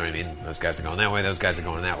kinds, but you know what I mean? Those guys are going that way, those guys are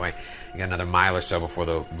going that way. You got another mile or so before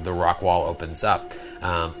the rock wall opens up.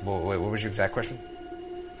 What was your exact question?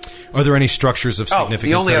 Are there any structures of significance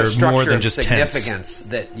the only that other are structure more than of just tents? significance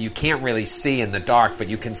that you can't really see in the dark, but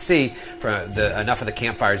you can see from enough of the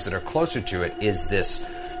campfires that are closer to it is this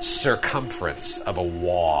circumference of a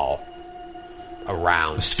wall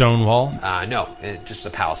around. A stone wall? No, just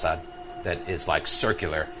a palisade that is like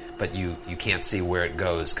circular, but you can't see where it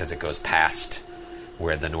goes because it goes past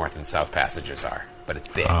where the north and south passages are. But it's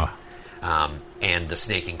big. And the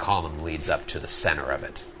snaking column leads up to the center of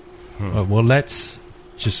it. Well, let's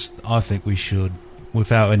just... I think we should,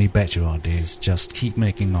 without any better ideas, just keep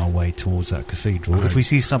making our way towards that cathedral. Right. If we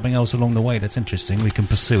see something else along the way that's interesting, we can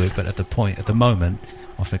pursue it, but at the moment,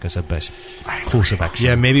 I think it's our best course of action.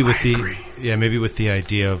 Yeah, maybe with the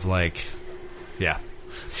idea of like... Yeah.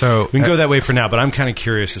 So We can go that way for now, but I'm kind of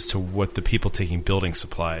curious as to what the people taking building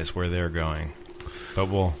supplies, where they're going. But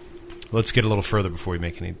let's get a little further before we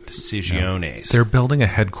make any decisiones. they're building a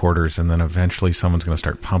headquarters, and then eventually someone's going to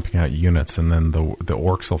start pumping out units, and then the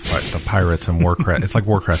orcs will fight the pirates in Warcraft. It's like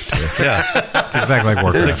Warcraft 2. yeah, It's exactly like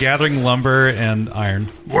they're Warcraft. gathering lumber and iron.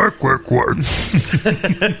 Work.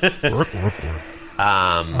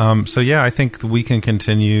 So yeah, I think we can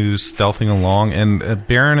continue stealthing along, and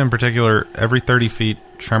Baron in particular, every 30 feet,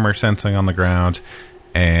 tremor sensing on the ground,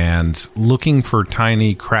 and looking for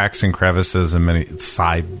tiny cracks and crevices and many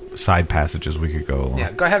side passages we could go along.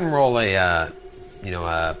 Yeah, go ahead and roll a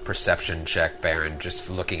perception check, Baron, just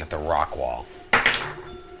looking at the rock wall.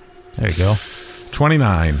 There you go.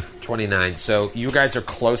 29. 29. So you guys are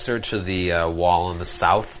closer to the wall on the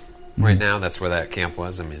south right now. That's where that camp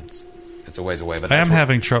was. I mean, it's a ways away. But I that's am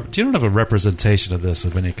having trouble. Do you don't have a representation of this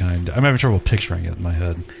of any kind? I'm having trouble picturing it in my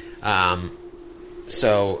head.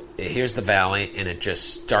 So here's the valley, and it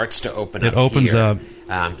just starts to open up. It opens here. up.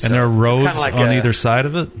 And there are roads on either side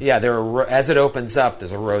of it? Yeah, as it opens up,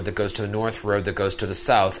 there's a road that goes to the north, road that goes to the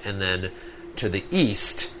south, and then to the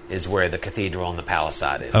east is where the cathedral and the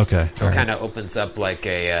palisade is. Okay. So it kind of opens up like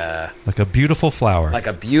a beautiful flower. Like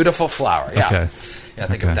a beautiful flower, yeah. Okay. Yeah,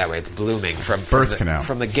 think of it that way. It's blooming from canal.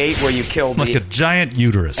 From the gate where you killed like a giant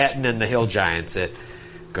uterus. Etna and the hill giants. It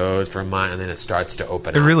goes for a mile, and then it starts to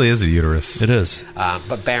open It up. really is a uterus. It is.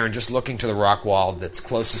 But Baron, just looking to the rock wall that's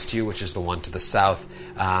closest to you, which is the one to the south,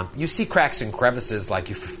 you see cracks and crevices like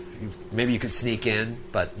maybe you could sneak in,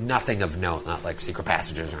 but nothing of note, not like secret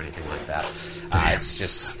passages or anything like that. It's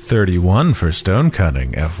just 31 for stone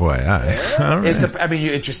cutting, FYI. All right.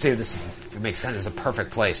 you just say this. It makes sense. It's a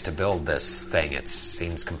perfect place to build this thing. It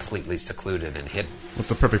seems completely secluded and hidden. What's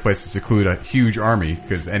the perfect place to seclude a huge army?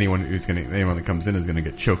 Because anyone that comes in is going to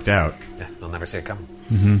get choked out. Yeah, they'll never see it coming.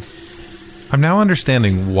 Mm-hmm. I'm now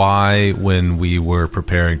understanding why, when we were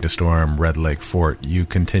preparing to storm Red Lake Fort, you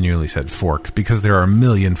continually said fork, because there are a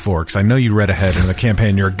million forks. I know you read ahead in the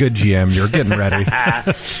campaign. You're a good GM. You're getting ready.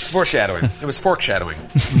 Foreshadowing. It was foreshadowing.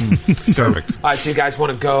 Perfect. All right, so you guys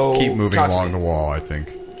want to go... Keep moving along the wall, I think.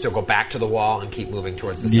 So go back to the wall and keep moving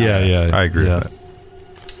towards the south. Yeah. I agree with that.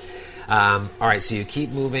 All right, so you keep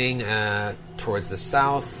moving towards the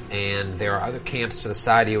south, and there are other camps to the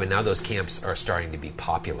side of you, and now those camps are starting to be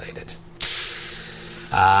populated.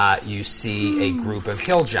 You see a group of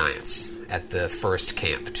hill giants at the first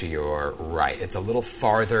camp to your right. It's a little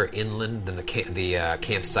farther inland than the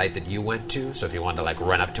campsite that you went to, so if you wanted to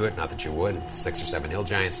run up to it, not that you would, 6 or 7 hill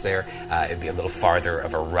giants there, it'd be a little farther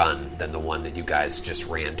of a run than the one that you guys just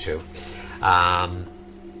ran to.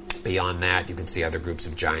 Beyond that, you can see other groups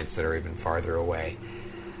of giants that are even farther away.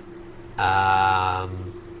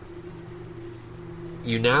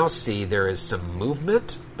 You now see there is some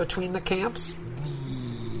movement between the camps.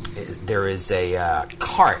 There is a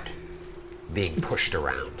cart being pushed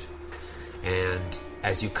around. And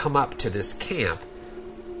as you come up to this camp,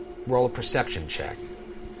 roll a perception check.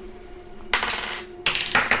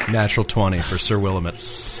 Natural 20 for Sir Willamette,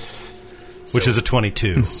 which is a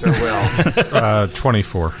 22. Sir Will.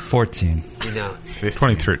 24. 14.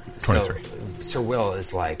 23. So Sir Will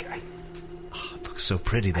is like... It looks so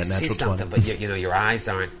pretty, that I see natural something, 20. but your eyes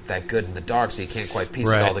aren't that good in the dark, so you can't quite piece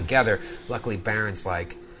it all together. Luckily, Baron's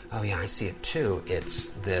like... Oh yeah, I see it too. It's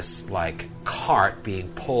this cart being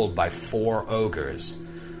pulled by 4 ogres,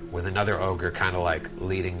 with another ogre kind of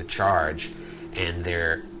leading the charge, and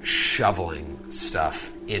they're shoveling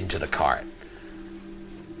stuff into the cart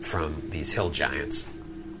from these hill giants.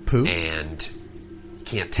 Poo? And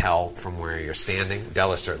can't tell from where you're standing.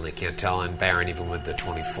 Della certainly can't tell, and Baron, even with the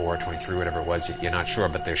 24, 23, whatever it was, you're not sure,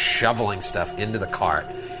 but they're shoveling stuff into the cart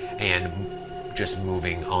and just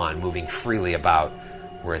moving on, moving freely about,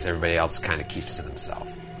 whereas everybody else kind of keeps to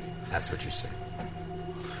themselves. That's what you see.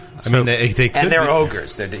 I mean, they could and they're be,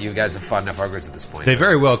 ogres. You guys have fought enough ogres at this point. They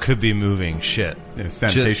very well could be moving shit. Yeah,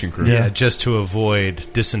 sanitation crew. Yeah, just to avoid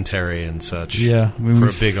dysentery and such. Yeah, for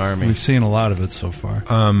a big army. We've seen a lot of it so far.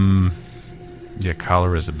 Yeah,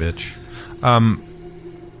 cholera's a bitch.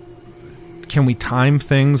 Can we time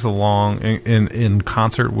things along in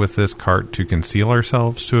concert with this cart to conceal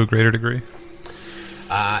ourselves to a greater degree?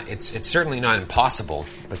 It's certainly not impossible,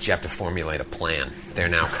 but you have to formulate a plan. They're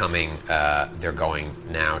now coming. They're going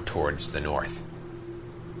now towards the north.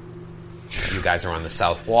 You guys are on the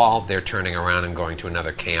south wall. They're turning around and going to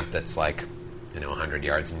another camp that's 100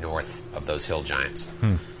 yards north of those hill giants.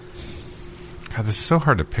 God, this is so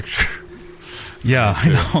hard to picture. Yeah, I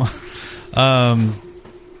know.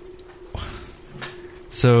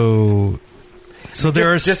 So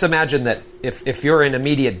there's just imagine that if you're in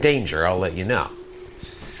immediate danger, I'll let you know.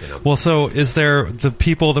 Well, so is there the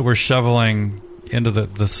people that were shoveling into the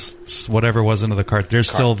whatever was into the cart? They're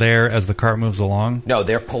still there as the cart moves along? No,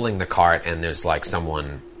 they're pulling the cart, and there's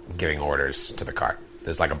someone giving orders to the cart.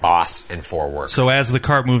 There's a boss and 4 workers. So as the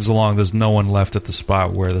cart moves along, there's no one left at the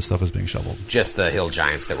spot where the stuff is being shoveled? Just the hill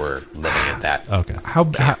giants that were living at that. Okay.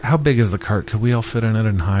 How big is the cart? Could we all fit in it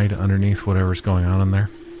and hide underneath whatever's going on in there?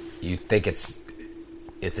 You think it's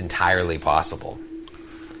entirely possible.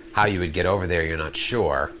 How you would get over there, you're not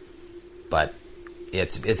sure, but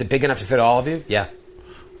is it big enough to fit all of you? Yeah.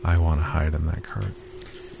 I want to hide in that cart.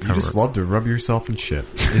 You just love to rub yourself in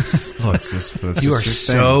shit. That's you are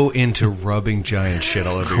so into rubbing giant shit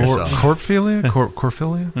all over yourself. Corphilia?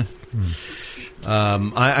 Corphilia?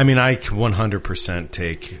 I mean, I 100%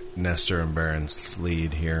 take Nestor and Baron's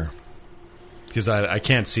lead here. Because I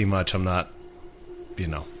can't see much. I'm not,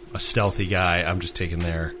 a stealthy guy. I'm just taking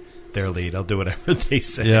their lead. I'll do whatever they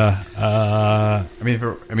say. Yeah.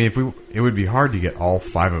 It would be hard to get all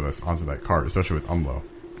 5 of us onto that cart, especially with Umlo.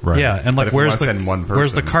 Right. Yeah, and But like if we where's wanna send one the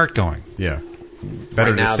person- cart going? Yeah.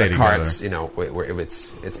 Better Right to now, stay the together. carts,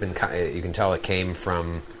 it's been. You can tell it came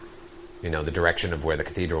from, the direction of where the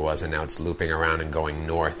cathedral was, and now it's looping around and going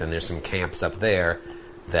north. And there's some camps up there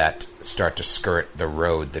that start to skirt the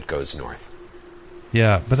road that goes north.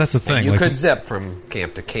 Yeah, but that's the thing. And you like, could zip from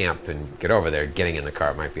camp to camp and get over there. Getting in the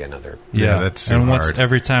cart might be another. yeah, that's too and hard.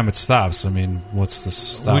 every time it stops. I mean, what's the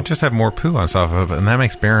stop? We just have more poo on top of it, and that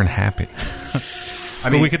makes Baron happy. I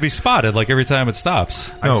mean, we could be spotted like every time it stops.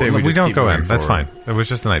 I'd say we just don't keep go moving in. That's forward. fine. It was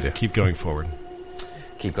just an idea. Keep going forward.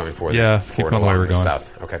 Keep going forward. Yeah, forward keep going where along we're the going.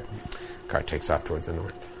 south. Okay. Cart takes off towards the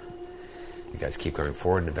north. You guys keep going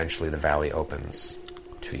forward, and eventually the valley opens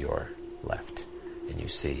to your left, and you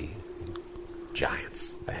see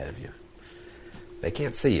giants ahead of you. They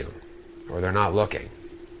can't see you, or they're not looking.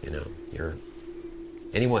 You're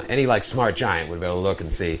any like smart giant would be able to look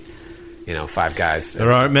and see, 5 guys.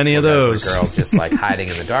 There aren't many of four guys and those. a girl just like hiding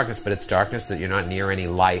in the darkness, but it's darkness that you're not near any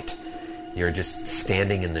light. You're just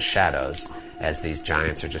standing in the shadows as these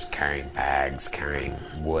giants are just carrying bags, carrying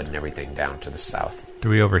wood and everything down to the south. Do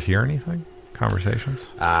we overhear anything? Conversations?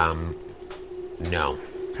 No.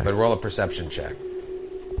 But roll a perception check.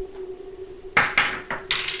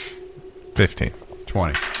 15.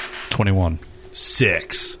 20. 21.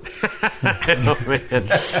 6.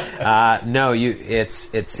 No,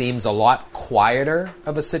 it seems a lot quieter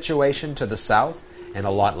of a situation to the south and a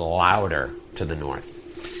lot louder to the north.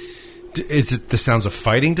 Is it the sounds of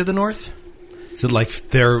fighting to the north? Is it like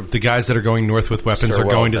the guys that are going north with weapons Sir are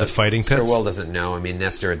Will going to the does- fighting Sir pits? Will doesn't know. I mean,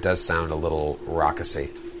 Nestor, it does sound a little raucousy.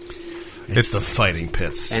 It's the fighting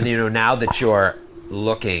pits. And, now that you're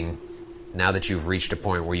looking, now that you've reached a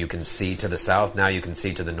point where you can see to the south, now you can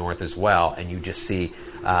see to the north as well, and you just see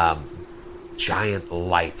giant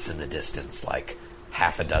lights in the distance, like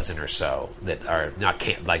half a dozen or so, that are not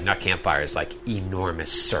campfires, like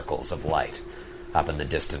enormous circles of light up in the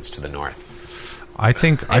distance to the north. I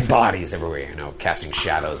think Bodies everywhere, casting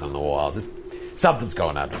shadows on the walls. Something's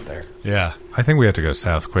going on up there. Yeah. I think we have to go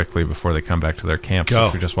south quickly before they come back to their camp, Go.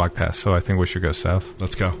 which we just walked past. So I think we should go south.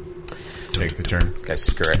 Let's go. Take the turn. You guys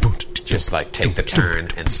screw it. Just take the turn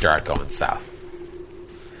and start going south.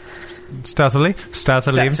 Stealthily.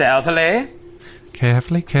 Southly.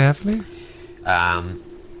 Carefully.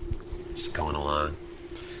 Just going along.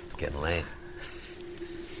 It's getting late.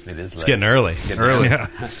 It is late. It's getting early. Yeah.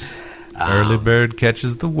 Early bird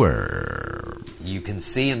catches the worm. You can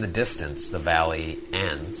see in the distance the valley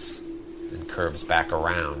ends and curves back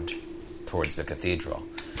around towards the cathedral.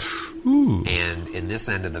 Ooh. And in this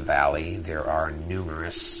end of the valley, there are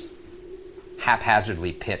numerous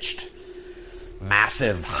haphazardly pitched,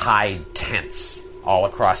 massive hide tents all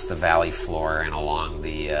across the valley floor and along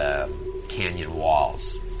the canyon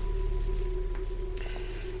walls.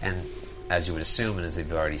 And as you would assume, and as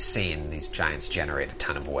you've already seen, these giants generate a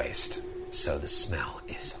ton of waste. So the smell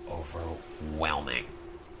is overwhelming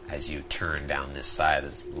as you turn down this side.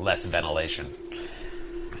 There's less ventilation.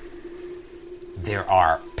 There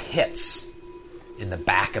are pits in the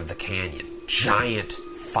back of the canyon. Giant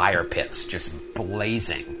fire pits just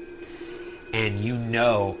blazing. And you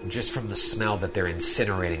know, just from the smell, that they're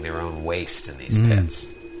incinerating their own waste in these pits.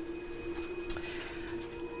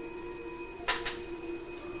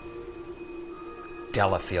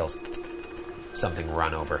 Della feels something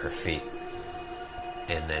run over her feet.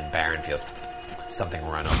 And then Baron feels something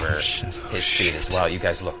run over his feet as well. You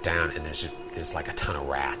guys look down, and there's like a ton of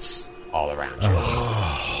rats all around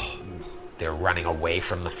you. They're running away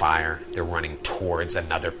from the fire. They're running towards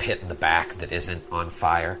another pit in the back that isn't on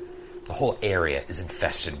fire. The whole area is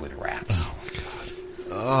infested with rats. Oh, my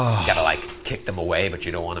God. You gotta, kick them away, but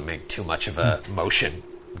you don't want to make too much of a motion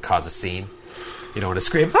and cause a scene. You don't want to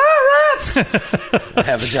scream, rats!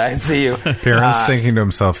 Have a giant see you. Baron's thinking to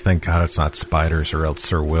himself, thank God it's not spiders, or else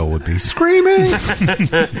Sir Will would be screaming.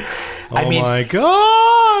 I mean, my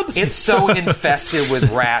God! It's so infested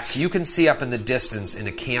with rats. You can see up in the distance in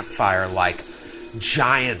a campfire,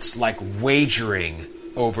 giants, wagering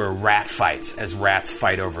over rat fights as rats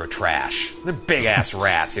fight over trash. They're big-ass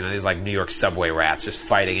rats, these New York subway rats just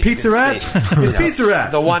fighting. And Pizza rat? It's Pizza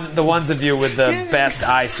rat! The ones of you with the best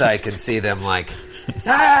eyesight can see them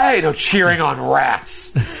hey, cheering on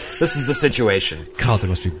rats. This is the situation. God, they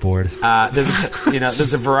must be bored.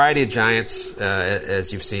 There's a variety of giants,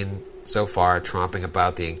 as you've seen so far, tromping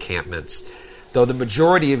about the encampments. Though the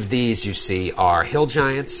majority of these you see are hill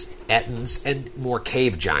giants, ettins, and more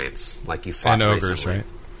cave giants, like you fought and ogres, recently. right?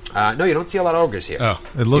 No, you don't see a lot of ogres here. Oh.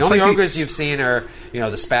 It looks the only like ogres you've seen are, the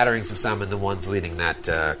spatterings of some and the ones leading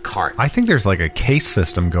that cart. I think there's like a case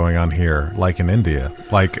system going on here, like in India.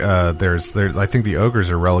 Like I think the ogres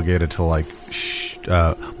are relegated to like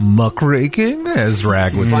muckraking, as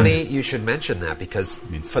Rag would say. Funny you should mention that, because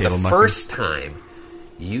means for the stable mucking? first time,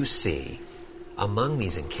 you see among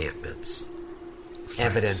these encampments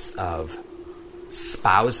evidence of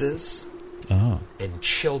spouses and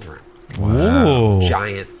children. Whoa.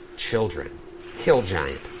 Giant children. Hill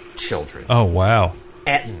giant children. Oh, wow.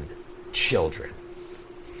 Etten children.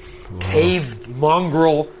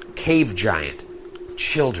 Mongrel cave giant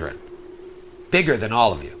children. Bigger than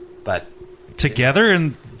all of you, but Together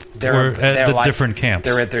and they're at the like- different camps.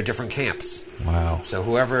 They're at their different camps. Wow. So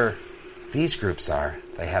whoever these groups are,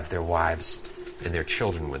 they have their wives and their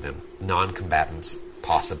children with them. Non-combatants,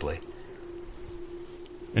 possibly.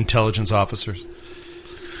 Intelligence officers.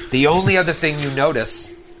 The only other thing you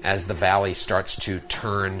notice as the valley starts to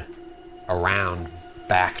turn around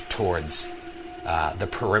back towards the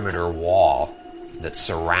perimeter wall that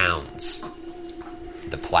surrounds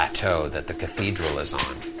the plateau that the cathedral is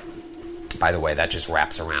on. By the way, that just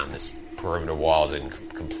wraps around. This perimeter wall is in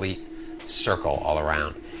complete circle all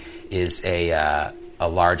around. Is a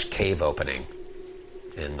large cave opening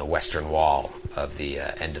in the western wall of the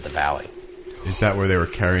end of the valley. Is that where they were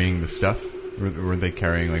carrying the stuff? Were they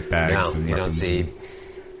carrying like bags No, and you don't weapons see. and-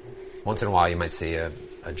 Once in a while, you might see a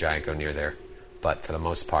giant go near there, but for the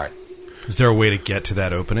most part, Is there a way to get to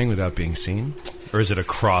that opening without being seen? Or is it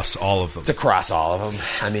across all of them? it's across all of them.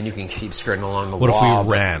 I mean, you can keep skirting along the What if wall. we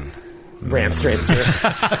but ran? ran straight into it?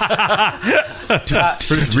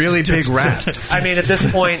 There's really big rats. I mean, at this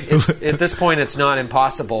point, it's not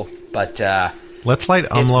impossible, but Let's light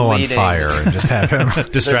Umlo on leading- fire and just have him.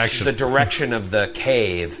 Distraction. The direction of the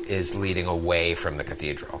cave is leading away from the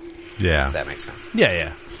cathedral. Yeah. If that makes sense.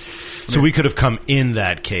 Yeah. So we could have come in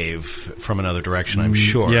that cave from another direction, I'm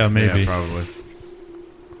sure. Yeah, maybe. Yeah, probably.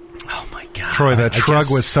 Oh, my God. Troy, that I shrug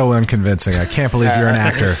guess- was so unconvincing. I can't believe you're an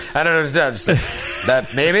actor. I don't know.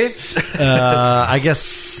 That maybe? I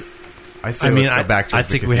guess... I say let's go back to I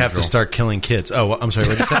think we have to start killing kids. Oh, I'm sorry.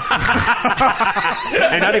 What did you say?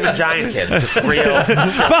 And not even giant kids, just real. For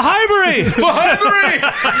Highbury!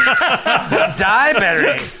 Die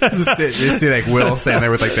berry. You see like Will standing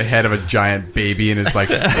there with like the head of a giant baby and it's like,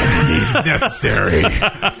 it's necessary.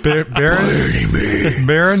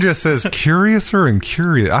 Baron just says, curiouser and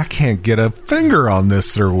curious. I can't get a finger on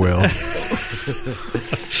this, Sir Will.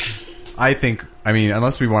 I mean,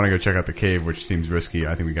 unless we want to go check out the cave, which seems risky,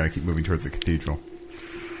 I think we got to keep moving towards the cathedral.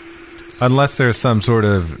 Unless there's some sort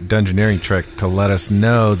of dungeoneering trick to let us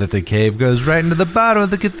know that the cave goes right into the bottom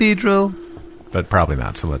of the cathedral. But probably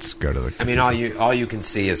not, so let's go to the I mean, all you can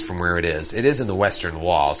see is from where it is. It is in the western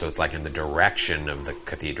wall, so it's like in the direction of the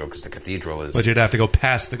cathedral, because the cathedral is... But you'd have to go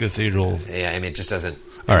past the cathedral. Yeah, I mean, it just doesn't...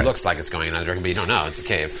 All It right. looks like it's going another direction, but you don't know. It's a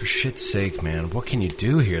cave. For shit's sake, man. What can you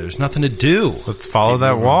do here? There's nothing to do. Let's follow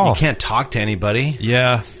that wall. You can't talk to anybody.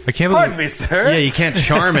 Yeah. I can't Pardon believe me, sir. Yeah, you can't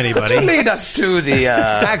charm anybody. Lead us to the...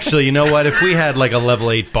 Actually, you know what? If we had like a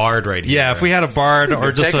level 8 bard right here. Yeah, if we had a bard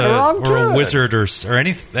or just taking the wrong a turn. wizard or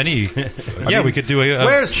any yeah, we could do a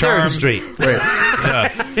Where's charm. 3rd Street?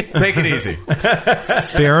 Take it easy.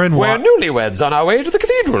 Baron We're newlyweds on our way to the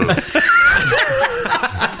cathedral.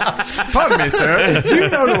 Pardon me, sir. Do you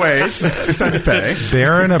know the way to Santa Fe?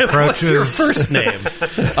 Baron What's your approaches. first name?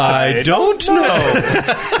 I don't know.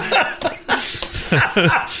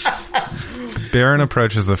 Baron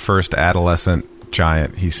approaches the first adolescent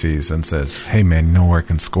giant he sees and says, "Hey man, you know where I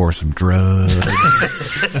can score some drugs?" All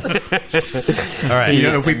right. You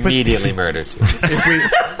know, if we put Immediately murders you.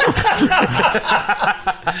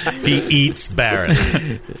 He eats Baron.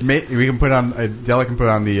 we can put on Della can put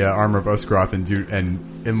on the armor of Osgroth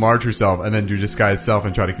and enlarge herself, and then do disguise self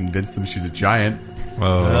and try to convince them she's a giant. For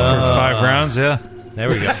 5 rounds, yeah. There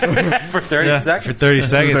we go. For 30 seconds. For 30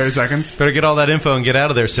 seconds. 30 seconds. Better get all that info and get out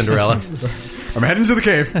of there, Cinderella. I'm heading to the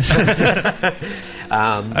cave.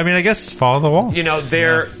 I mean, I guess Follow the wall. You know,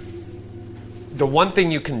 the one thing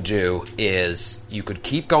you can do is you could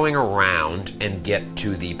keep going around and get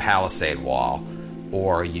to the palisade wall,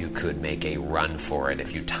 or you could make a run for it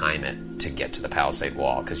if you time it to get to the palisade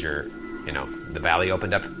wall, because the valley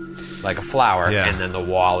opened up like a flower, Yeah. and then the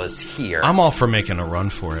wall is here. I'm all for making a run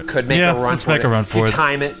for it. Could make Yeah, a run let's for make it. a run If for you it.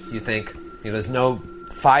 time it, you think there's no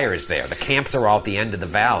fires there. The camps are all at the end of the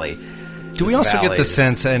valley. Do we also get the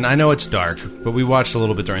sense, and I know it's dark, but we watched a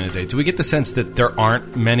little bit during the day, do we get the sense that there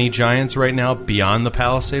aren't many giants right now beyond the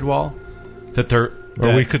palisade wall? or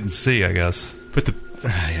we couldn't see, I guess. But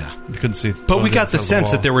yeah. We couldn't see. But we got the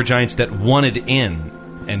sense that there were giants that wanted in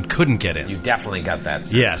and couldn't get in. You definitely got that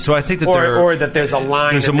sense. Yeah, so I think that or that there's a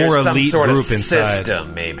line. There's a and more there's some elite sort of group inside.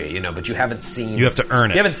 system, maybe, but you haven't seen. You have to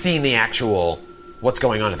earn it. You haven't seen the actual what's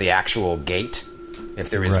going on at the actual gate. If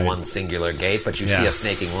there is Right. one singular gate, but you see a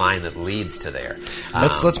snaking line that leads to there.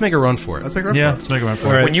 Let's make a run for it. Let's make a Yeah, run. let's make a run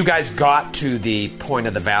for it. When you guys got to the point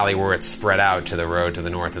of the valley where it's spread out to the road to the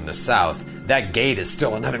north and the south, that gate is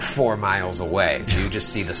still another 4 miles away. So you just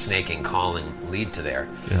see the snaking calling lead to there.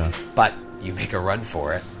 Yeah. But you make a run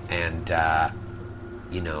for it, and,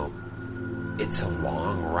 it's a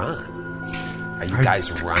long run. Are you guys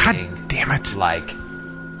running? God damn it. Like,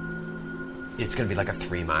 it's going to be like a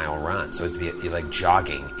 3 mile run. So you're like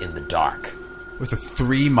jogging in the dark. It's a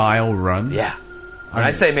 3 mile run. Yeah. When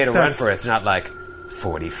I say made a run for it, it's not like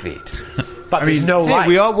 40 feet. But I there's mean, no Hey, light.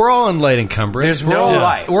 we're all in light encumbrance. There's no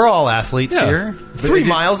light. We're all athletes here. 3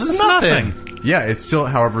 miles is nothing. Yeah, it's still,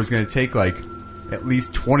 however, is going to take like at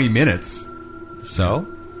least 20 minutes So,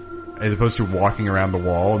 as opposed to walking around the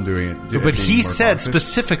wall and doing it. but being he more said conscious.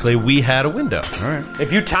 specifically we had a window. All right.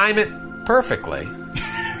 If you time it perfectly,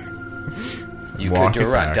 you Walk could do a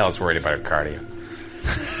it run. back. Dell's worried about her cardio.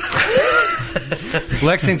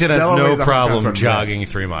 Lexington has Della weighs no 100 pounds problem from jogging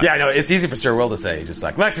 3 miles. Yeah, I know. It's easy for Sir Will to say. Just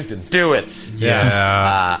like, Lexington, do it.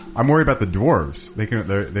 Yeah. I'm worried about the dwarves.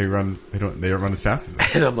 They run as fast as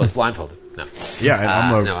us. And Umla's blindfolded. No. Yeah, and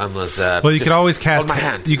Umla. No, Umla's... Well, you just could always cast. hold my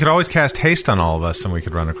hand. You could always cast haste on all of us, and we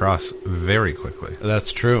could run across very quickly.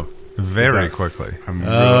 That's true. Very Is that- quickly. I'm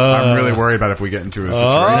really worried about if we get into a situation.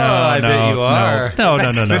 I bet you are. No.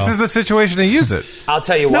 This is the situation to use it. I'll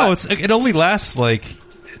tell you what. No, it only lasts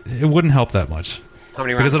it wouldn't help that much How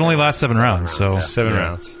many rounds? because it only lasts 7 rounds. So 7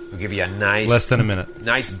 rounds. We'll give you a nice... Less than a minute.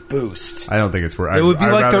 Nice boost. I don't think it's worth. It would be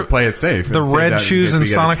I'd like rather the- play it safe. The and save red that in shoes case and we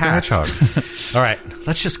get Sonic the attacked. Hedgehog. All right,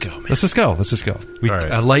 let's just go, man. let's just go. We, All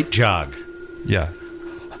right. A light jog. Yeah.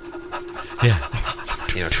 Yeah.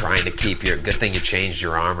 Trying to keep your... Good thing you changed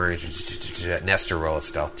your armor. Nestor, roll a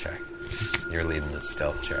stealth check. You're leading the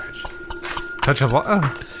stealth charge. Touch of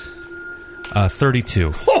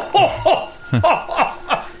 32.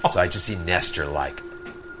 So I just see Nestor,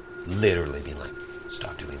 literally being like,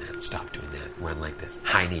 stop doing that, run like this.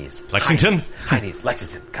 High knees. Lexington? High knees.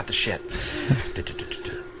 Lexington, cut the shit.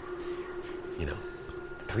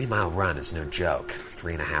 3 mile run is no joke.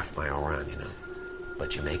 3.5 mile run,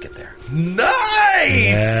 but you make it there. Nice!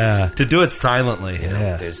 Yeah. To do it silently.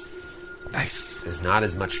 Yeah. There's not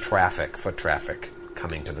as much foot traffic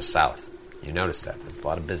coming to the south. You notice that. There's a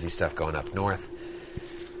lot of busy stuff going up north.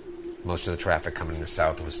 Most of the traffic coming to the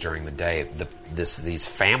south was during the day. These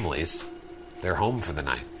families, they're home for the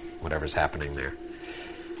night, whatever's happening there.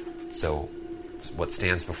 So what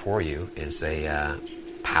stands before you is a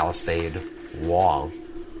palisade wall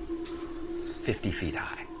 50 feet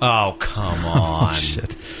high. Oh, come on.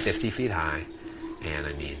 50 feet high. And,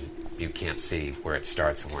 you can't see where it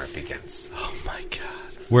starts and where it begins. Oh, my God.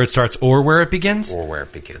 Where it starts or where it begins? Or where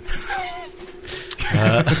it begins.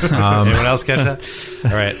 Anyone else catch that?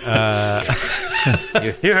 All right.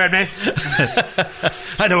 You heard me.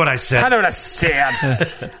 I know what I said. I know what I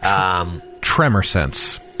said. tremor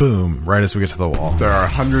sense. Boom! Right as we get to the wall. There are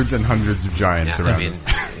hundreds and hundreds of giants around us.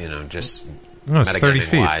 Just No, it's 30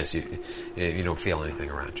 feet. wise, you don't feel anything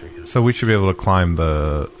around you. So we should be able to climb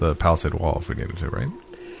the palisade wall if we needed to, right?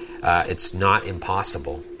 It's not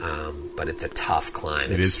impossible, but it's a tough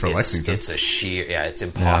climb. It is for Lexington. It's a sheer... Yeah, it's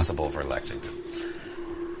impossible for Lexington.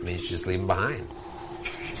 I mean, you just leave them behind.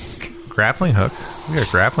 Grappling hook. We got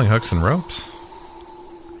grappling hooks and ropes.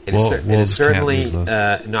 It is Wolves can't certainly use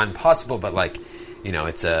those. not impossible, but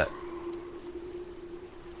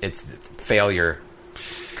it's failure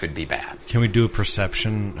could be bad. Can we do a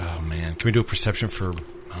perception? Oh, man. Can we do a perception for,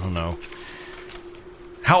 I don't know.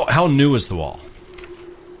 How new is the wall?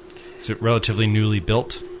 Is it relatively newly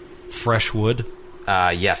built? Fresh wood?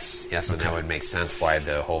 Yes, and that would make sense why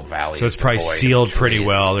the whole valley So is it's probably devoid of sealed pretty trees.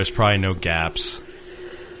 well. There's probably no gaps.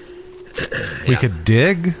 We could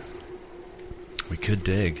dig. We could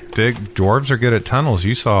dig. Dwarves are good at tunnels.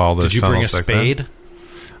 You saw all those. Did you bring a tunnels back then. spade?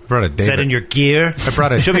 I brought a Is David. that in your gear? I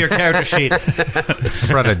brought a. Show me your character sheet. I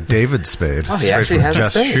brought a David spade. Oh, he Straight actually from has a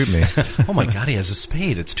Just spade. Shoot Me. Oh, my God. He has a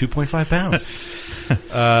spade. It's 2.5 pounds.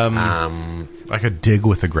 I could dig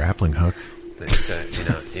with a grappling hook.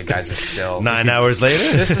 You guys are still 9 hours later?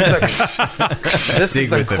 This is the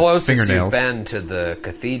Dig with the closest you've fingernails. been to the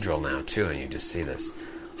cathedral now, too, and you just see this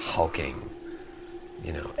hulking,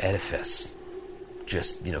 edifice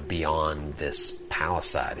just, beyond this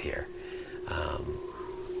palisade here.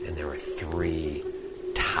 And there were 3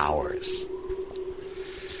 towers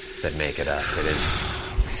that make it up.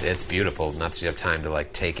 It's beautiful. Not that you have time to,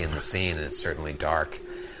 take in the scene, and it's certainly dark.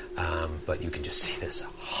 But you can just see this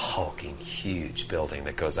hulking, huge building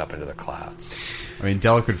that goes up into the clouds. I mean,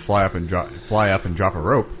 Della could fly up and drop a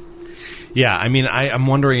rope. Yeah, I mean, I'm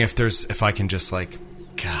wondering if I can just like,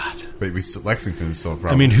 God. But Lexington is still a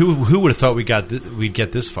problem. I mean, who would have thought we'd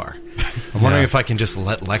get this far? I'm wondering if I can just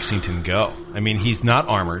let Lexington go. I mean, he's not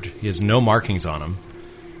armored. He has no markings on him.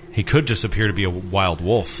 He could just appear to be a wild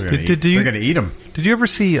wolf. They're going to eat him. Did you ever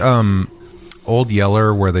see Old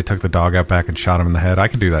Yeller where they took the dog out back and shot him in the head? I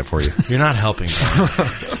can do that for you. You're not helping.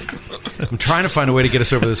 I'm trying to find a way to get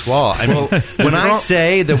us over this wall. I mean, when I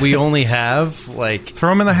say that we only have like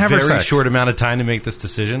throw him in the haversack. Very short amount of time to make this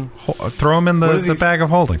decision. Throw him in the bag of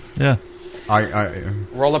holding. Yeah.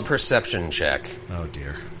 Roll a perception check. Oh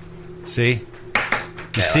dear. See?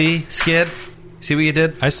 You see, Skid? See what you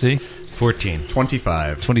did? I see. 14.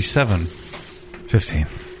 25. 27. 15.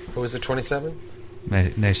 What was it, 27?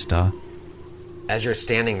 Nesta. As you're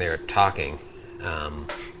standing there talking,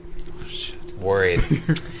 worried,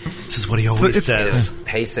 This is what he always says.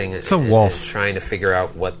 pacing It's a wolf. and trying to figure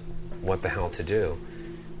out what the hell to do,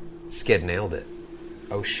 Skid nailed it.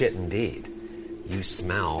 Oh shit, indeed. You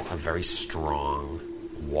smell a very strong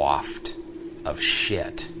waft of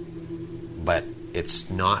shit, but it's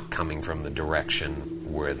not coming from the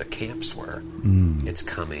direction where the camps were. It's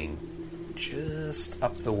coming just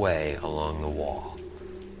up the way along the wall.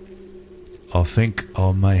 I think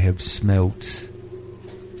I may have smelt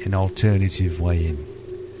an alternative way in.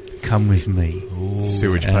 Come with me.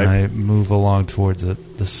 Sewage and pipe. I move along towards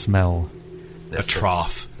the smell. A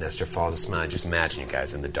trough. Nestor falls asleep. Just imagine you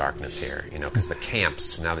guys in the darkness here, because the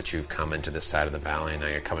camps, now that you've come into this side of the valley, and now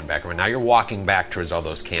you're coming back, now you're walking back towards all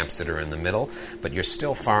those camps that are in the middle, but you're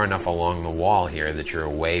still far enough along the wall here that you're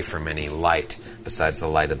away from any light besides the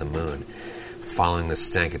light of the moon. Following the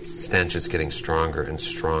stench is getting stronger and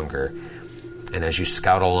stronger, and as you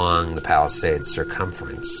scout along the palisade's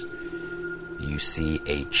circumference, you see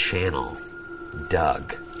a channel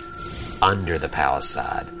dug under the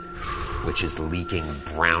palisade, which is leaking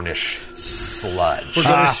brownish sludge. We're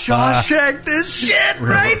going to Shawshank this shit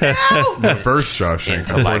right now! Reverse Shawshank.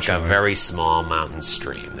 Into like a very small mountain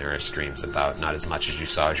stream. There are streams about, not as much as you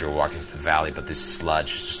saw as you were walking through the valley, but this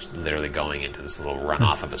sludge is just literally going into this little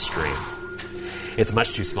runoff of a stream. It's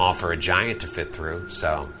much too small for a giant to fit through,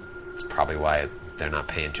 so it's probably why they're not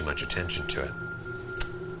paying too much attention to it.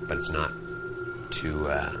 But it's not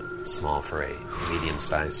too small for a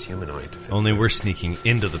medium-sized humanoid to fit Only through. we're sneaking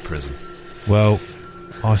into the prison. Well,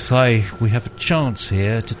 I say we have a chance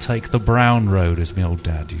here to take the brown road, as my old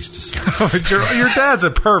dad used to say. your dad's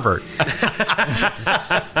a pervert.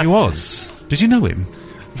 He was. Did you know him?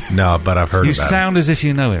 No, but I've heard You about sound as if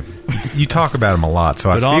you know him. him. You talk about him a lot, so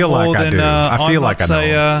But I feel I'm more like I than, do. I feel like I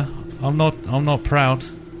know him. I'm not proud.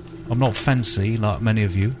 I'm not fancy like many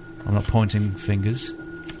of you. I'm not pointing fingers.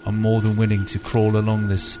 I'm more than willing to crawl along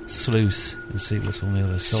this sluice and see what's on the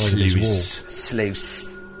other side of this wall. Sluice.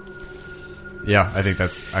 Yeah, I think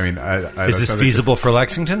that's... I mean, Is this feasible for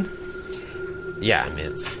Lexington? Yeah, I mean,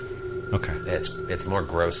 it's Okay. it's more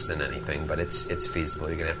gross than anything, but it's feasible.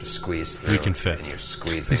 You're going to have to squeeze through. We can fit. And you're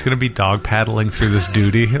squeezing. He's going to be dog paddling through this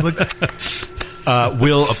duty. Look,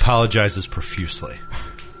 Will apologizes profusely.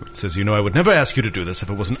 Says, I would never ask you to do this if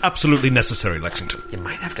it wasn't absolutely necessary, Lexington. You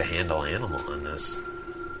might have to handle animal on this.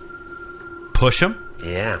 Push him?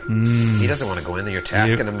 Yeah. He doesn't want to go in there. You're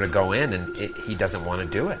tasking him to go in, and he doesn't want to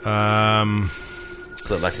do it.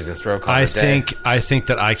 So let Lexington throw call I it a day. think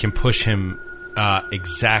that I can push him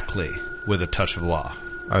exactly with a touch of law.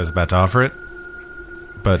 I was about to offer it,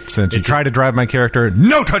 but since you try to drive my character,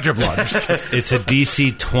 no touch of blood. It's a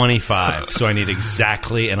DC 25, so I need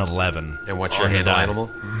exactly an 11. And what's your on the handle die.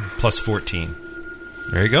 animal? Plus 14.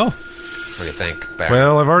 There you go. What do you think, Barry?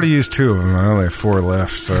 Well, I've already used 2 of them. I only have 4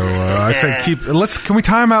 left, so I say Can we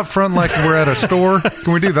tie him out front like we're at a store?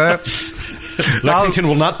 Can we do that? Lexington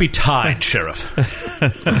will not be tied, Sheriff.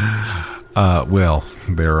 Well,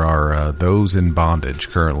 there are those in bondage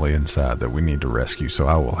currently inside that we need to rescue, so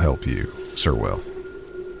I will help you, Sir Will.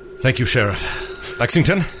 Thank you, Sheriff.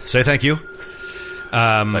 Lexington, say thank you.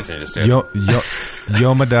 Lexington just did.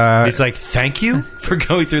 Yomadai. He's like, thank you for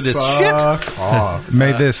going through this shit. off.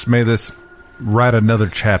 May this write another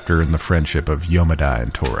chapter in the friendship of Yomadai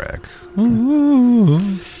and Torag.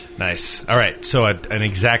 Nice. All right, so an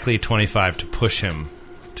exactly 25 to push him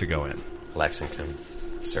to go in. Lexington,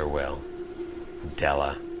 Sir Will,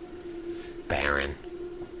 Della, Baron,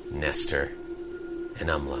 Nestor, and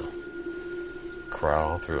Umlo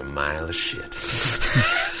crawl through a mile of shit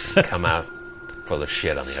and come out full of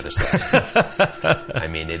shit on the other side. I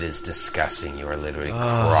mean, it is disgusting. You are literally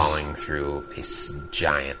crawling through a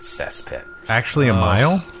giant cesspit. Actually, a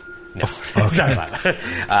mile? No. It's not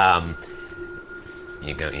allowed.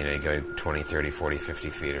 You go 20, 30, 40, 50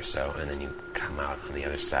 feet or so, and then you come out on the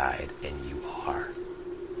other side, and you are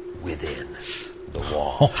within the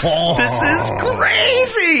wall. This is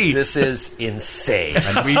crazy. This is insane.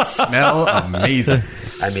 And we smell amazing.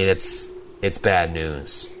 I mean, it's bad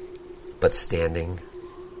news. But standing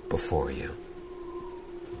before you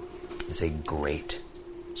is a great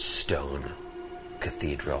stone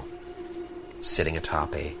cathedral sitting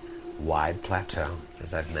atop a wide plateau,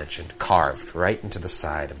 as I've mentioned, carved right into the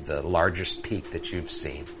side of the largest peak that you've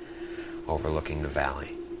seen, overlooking the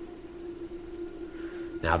valley.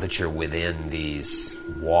 Now that you're within these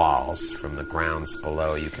walls from the grounds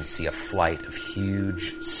below, you can see a flight of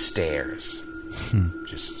huge stairs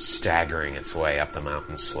just staggering its way up the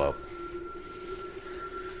mountain slope.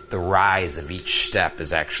 The rise of each step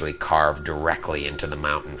is actually carved directly into the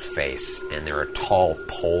mountain face, and there are tall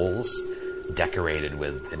poles decorated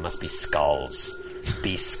with, it must be skulls,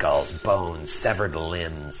 beast skulls, bones, severed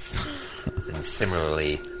limbs, and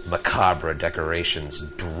similarly macabre decorations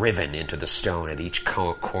driven into the stone at each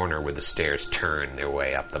corner where the stairs turn their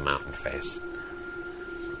way up the mountain face.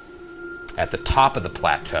 At the top of the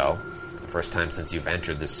plateau, for the first time since you've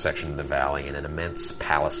entered this section of the valley, an immense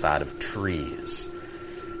palisade of trees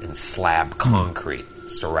and slab concrete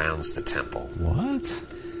surrounds the temple. What?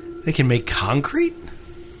 They can make concrete?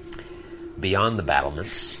 Beyond the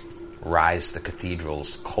battlements rise the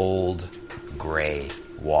cathedral's cold, gray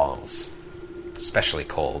walls, especially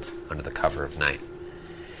cold under the cover of night.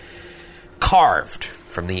 Carved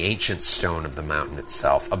from the ancient stone of the mountain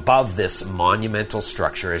itself, above this monumental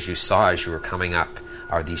structure, as you saw as you were coming up,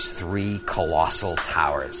 are these three colossal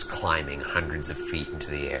towers climbing hundreds of feet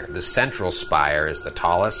into the air. The central spire is the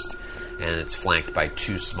tallest, and it's flanked by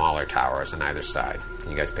two smaller towers on either side.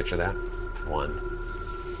 Can you guys picture that? 1,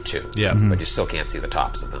 2. Yeah. But you still can't see the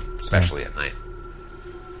tops of them, especially at night.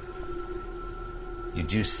 You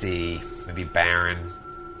do see, maybe Baron,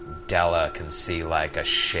 Della can see like a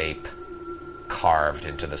shape carved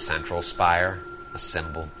into the central spire, a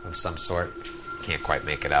symbol of some sort. Can't quite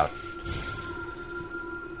make it out.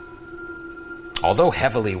 Although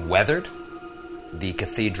heavily weathered, the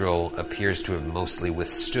cathedral appears to have mostly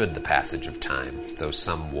withstood the passage of time, though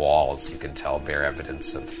some walls, you can tell, bear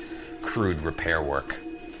evidence of crude repair work,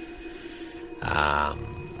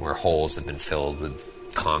 where holes have been filled with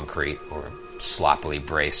concrete or sloppily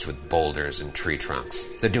braced with boulders and tree trunks.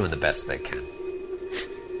 They're doing the best they can.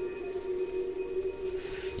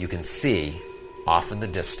 You can see, off in the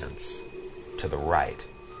distance, to the right,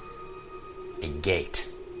 a gate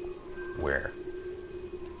where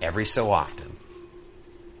every so often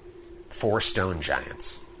 4 stone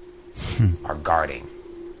giants are guarding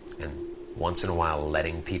and once in a while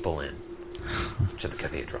letting people in to the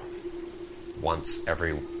cathedral. Once,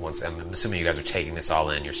 I'm assuming you guys are taking this all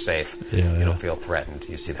in, you're safe, you don't feel threatened.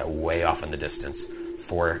 You see that way off in the distance,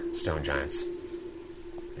 4 stone giants,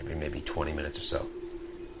 maybe 20 minutes or so,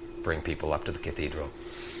 bring people up to the cathedral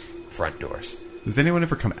front doors. Does anyone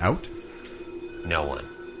ever come out? No one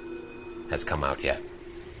has come out yet.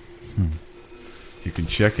 You can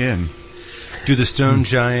check in. Do the stone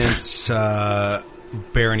giants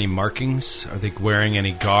bear any markings? Are they wearing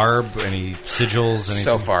any garb, any sigils? Anything?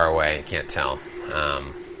 So far away, I can't tell.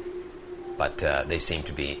 But they seem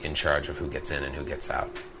to be in charge of who gets in and who gets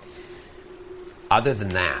out. Other than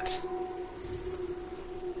that,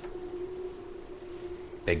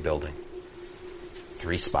 big building,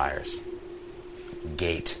 3 spires,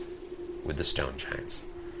 gate with the stone giants.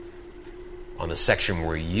 On the section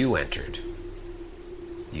where you entered,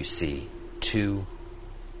 you see 2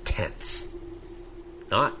 tents.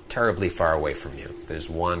 Not terribly far away from you. There's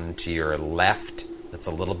one to your left that's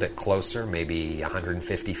a little bit closer, maybe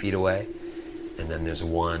 150 feet away. And then there's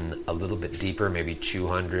one a little bit deeper, maybe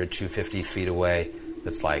 200, 250 feet away,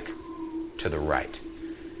 that's like to the right.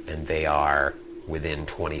 And they are within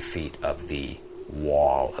 20 feet of the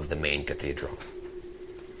wall of the main cathedral.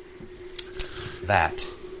 That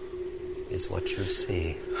is what you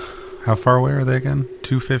see. How far away are they again?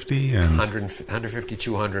 250 and 150,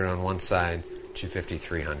 200 on one side, 250,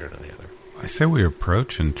 300 on the other. I say we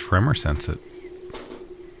approach and tremor sense it.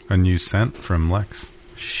 And use scent from Lex.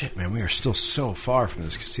 Shit, man, we are still so far from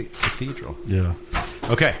this cathedral. Yeah.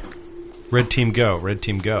 Okay. Red team go. Red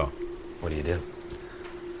team go. What do you do?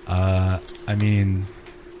 I mean,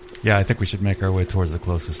 yeah, I think we should make our way towards the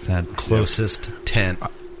closest tent. Closest tent.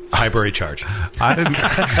 Highbury charge. I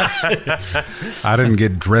didn't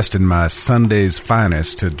get dressed in my Sunday's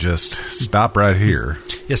finest to just stop right here.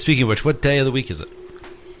 Yeah, speaking of which, what day of the week is it?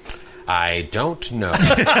 I don't know. Nailed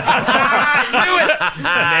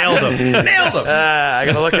him. I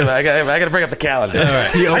gotta look at. I gotta bring up the calendar. All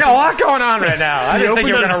right. I got a lot going on right now. I didn't think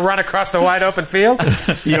you were gonna run across the wide open field.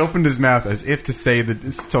 He opened his mouth as if to say that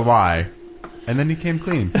to lie, and then he came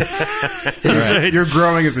clean. Right. You're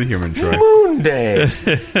growing as a human, Troy. Moon Day.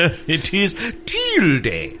 It is Teal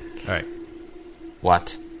Day. All right.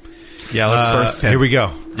 What? Yeah, let's first 10. Here we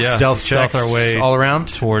go. Yeah, Stealth checks our way all around.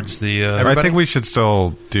 towards the. I think we should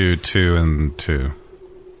still do 2 and 2.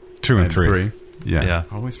 2 and 3. Yeah. Yeah.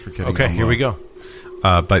 Always forgetting. Okay, here we go.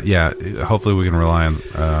 But yeah, hopefully we can rely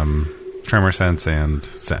on tremor sense and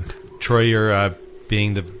scent. Troy, you're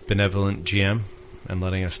being the benevolent GM and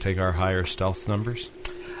letting us take our higher stealth numbers.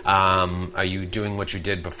 Are you doing what you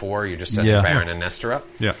did before? You just setting Baron and Nestor up?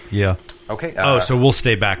 Yeah. Yeah. Okay. So we'll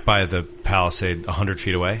stay back by the palisade 100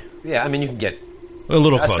 feet away? Yeah, I mean, you can get A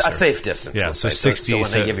little closer. a safe distance. Yeah, let's so say. 60. So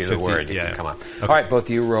when they so give you 50, the word, you yeah. can come up. Okay. All right, both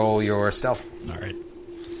of you roll your stealth. All right.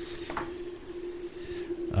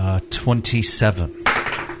 27.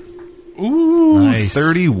 Ooh, Nice.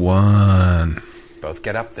 31. Both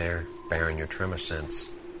get up there. Baron, your tremor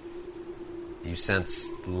sense. You sense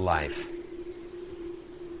life.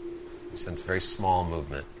 You sense very small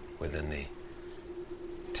movement within the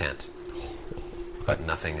tent. But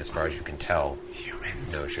nothing, as far as you can tell,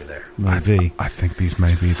 knows you're there. Maybe. I think these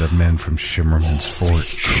may be the men from Shimmerman's fort.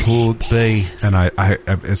 Could be. And I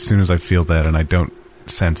as soon as I feel that and I don't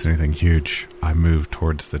sense anything huge, I move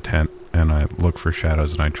towards the tent and I look for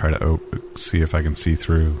shadows and I try to see if I can see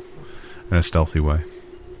through in a stealthy way.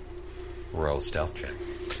 Roll a stealth check.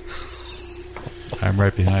 I'm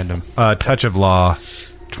right behind him. Touch of law,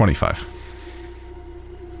 25.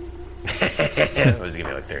 It was going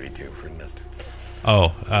to be like 32 for Nestor.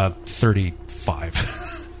 35.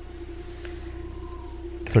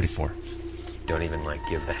 34. Don't even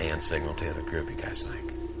give the hand signal to the other group. You guys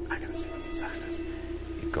I gotta see what's inside this.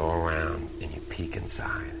 You go around and you peek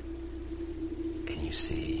inside and you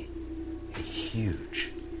see a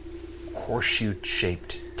huge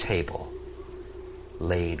horseshoe-shaped table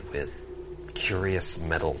laid with curious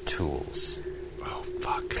metal tools. Oh,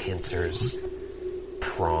 fuck. Pincers,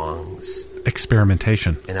 prongs,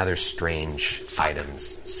 Experimentation. and other strange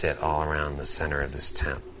items sit all around the center of this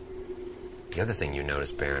tent. The other thing you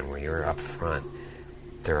notice, Baron, where you're up front,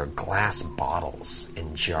 there are glass bottles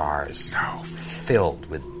and jars filled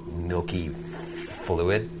with milky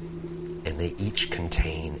fluid, and they each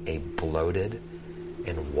contain a bloated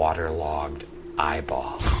and waterlogged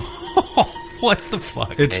eyeball. What the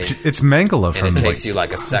fuck? It's Mangala from And it takes you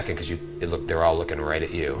a second because they're all looking right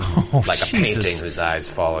at you, like a painting whose eyes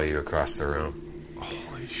follow you across the room.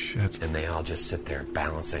 Holy shit. And they all just sit there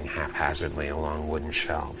balancing haphazardly along wooden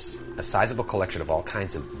shelves. A sizable collection of all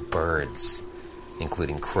kinds of birds,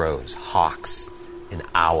 including crows, hawks, and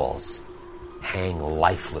owls, hang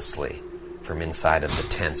lifelessly from inside of the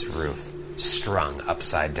tent's roof, strung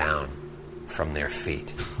upside down from their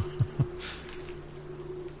feet.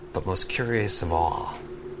 But most curious of all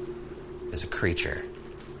is a creature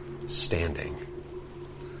standing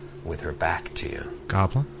with her back to you,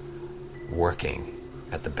 Goblin? working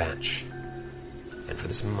at the bench. And for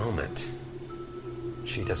this moment,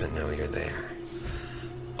 she doesn't know you're there.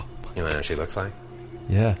 You want to know what she looks like?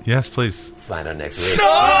 Yeah. Yes, please. Find out next week. I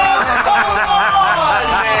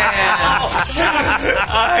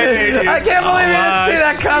can't believe you didn't see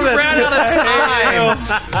that coming. Ran out of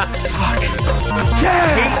time.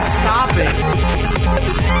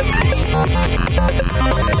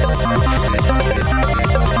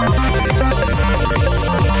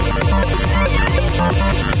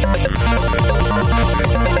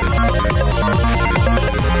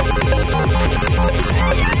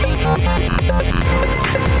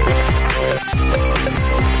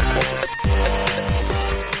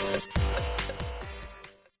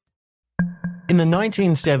 In the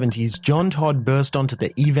 1970s, John Todd burst onto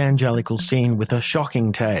the evangelical scene with a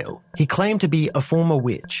shocking tale. He claimed to be a former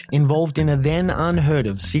witch, involved in a then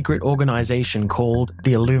unheard-of secret organization called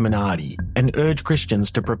the Illuminati, and urged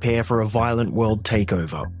Christians to prepare for a violent world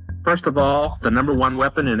takeover. First of all, the number one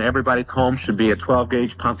weapon in everybody's home should be a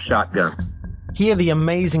 12-gauge pump shotgun. Hear the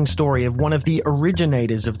amazing story of one of the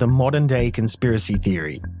originators of the modern-day conspiracy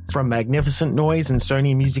theory. From Magnificent Noise and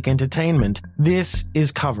Sony Music Entertainment, this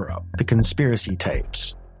is Cover Up, the Conspiracy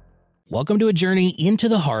Tapes. Welcome to a journey into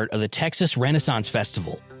the heart of the Texas Renaissance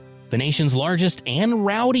Festival, the nation's largest and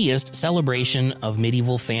rowdiest celebration of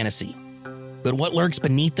medieval fantasy. But what lurks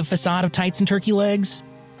beneath the facade of tights and turkey legs?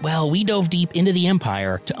 Well, we dove deep into the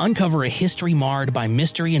empire to uncover a history marred by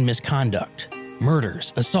mystery and misconduct,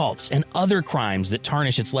 murders, assaults, and other crimes that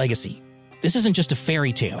tarnish its legacy. This isn't just a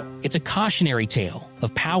fairy tale. It's a cautionary tale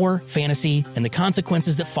of power, fantasy, and the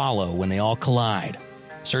consequences that follow when they all collide.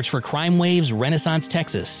 Search for Crime Waves Renaissance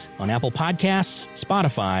Texas on Apple Podcasts,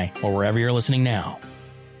 Spotify, or wherever you're listening now.